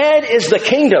what's ahead is the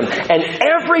kingdom. And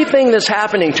everything that's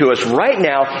happening to us right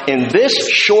now in this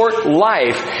short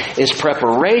life is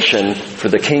preparation for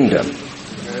the kingdom.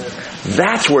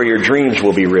 That's where your dreams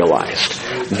will be realized.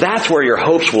 That's where your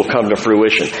hopes will come to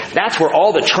fruition. That's where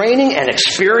all the training and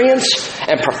experience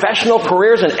and professional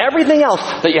careers and everything else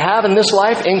that you have in this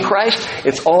life in Christ,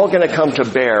 it's all going to come to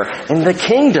bear in the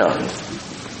kingdom.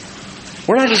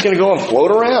 We're not just going to go and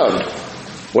float around.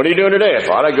 What are you doing today? I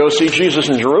thought I'd go see Jesus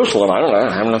in Jerusalem. I don't know.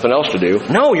 I have nothing else to do.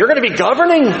 No, you're going to be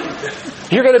governing.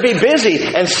 You're going to be busy.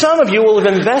 And some of you will have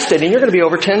invested, and you're going to be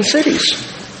over 10 cities.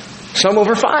 Some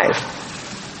over 5.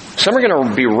 Some are going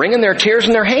to be wringing their tears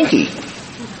in their hanky.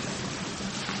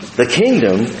 The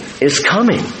kingdom is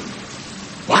coming.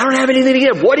 Well, I don't have anything to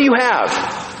give. What do you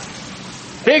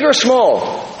have? Big or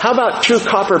small? How about 2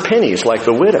 copper pennies like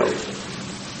the widow?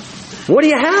 What do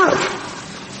you have?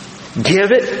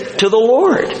 Give it to the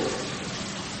Lord.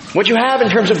 What you have in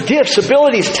terms of gifts,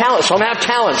 abilities, talents. Some have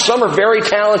talents. Some are very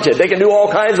talented. They can do all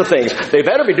kinds of things. They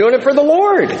better be doing it for the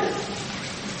Lord.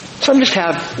 Some just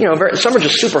have, some are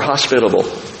just super hospitable.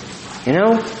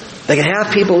 They can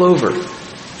have people over.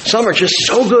 Some are just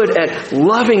so good at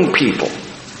loving people.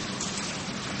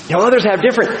 Others have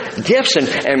different gifts, and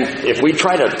if we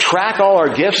try to track all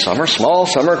our gifts, some are small,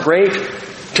 some are great.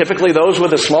 Typically, those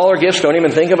with the smaller gifts don't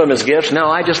even think of them as gifts. No,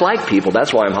 I just like people.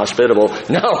 That's why I'm hospitable.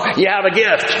 No, you have a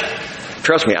gift.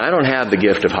 Trust me, I don't have the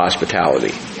gift of hospitality.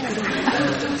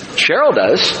 Cheryl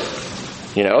does.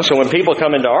 So when people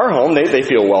come into our home, they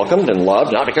feel welcomed and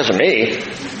loved, not because of me.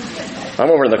 I'm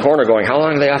over in the corner going, how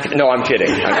long do they have to... No, I'm kidding.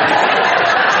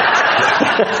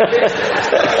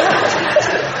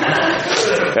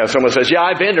 And someone says, yeah,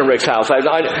 I've been to Rick's house.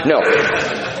 No.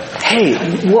 Hey,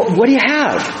 what do you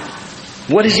have?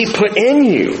 What does He put in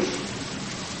you?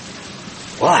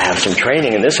 Well, I have some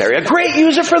training in this area. Great,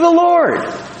 use it for the Lord.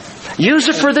 Use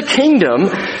it for the kingdom,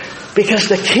 because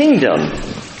the kingdom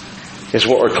is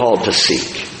what we're called to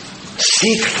seek.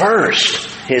 Seek first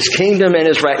His kingdom and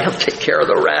His right. He'll take care of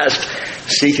the rest.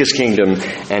 Seek His kingdom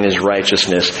and His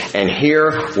righteousness. And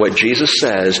hear what Jesus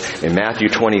says in Matthew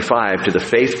 25 to the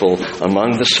faithful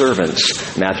among the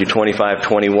servants. Matthew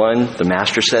 25:21, the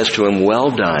Master says to him, well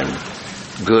done,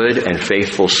 good and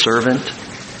faithful servant.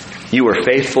 You were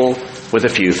faithful with a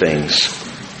few things.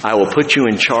 I will put you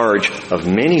in charge of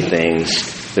many things.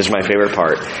 This is my favorite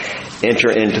part.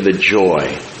 Enter into the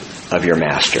joy of your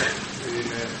master.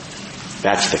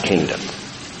 That's the kingdom.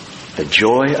 The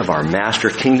joy of our master.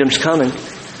 Kingdom's coming.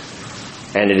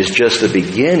 And it is just the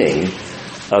beginning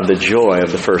of the joy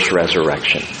of the first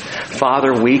resurrection.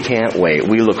 Father, we can't wait.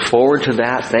 We look forward to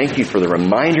that. Thank you for the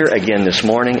reminder again this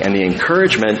morning and the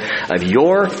encouragement of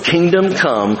your kingdom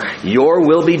come, your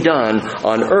will be done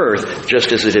on earth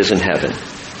just as it is in heaven.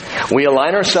 We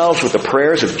align ourselves with the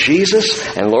prayers of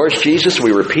Jesus, and Lord Jesus,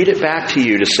 we repeat it back to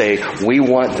you to say, we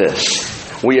want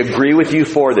this. We agree with you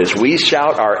for this. We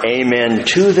shout our amen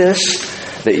to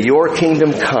this, that your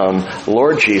kingdom come,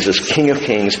 Lord Jesus, King of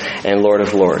kings and Lord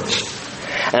of lords.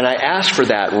 And I ask for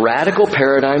that radical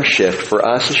paradigm shift for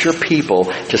us as your people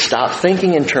to stop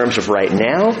thinking in terms of right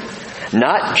now,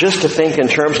 Not just to think in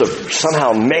terms of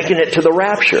somehow making it to the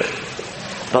rapture,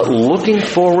 but looking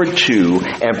forward to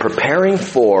and preparing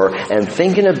for and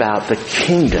thinking about the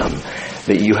kingdom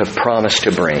that you have promised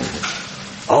to bring.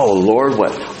 Oh, Lord,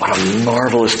 what a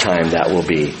marvelous time that will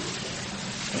be.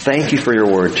 Thank you for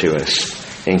your word to us.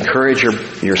 Encourage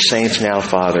your saints now,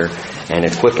 Father, and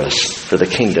equip us for the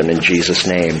kingdom in Jesus'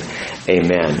 name.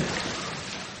 Amen.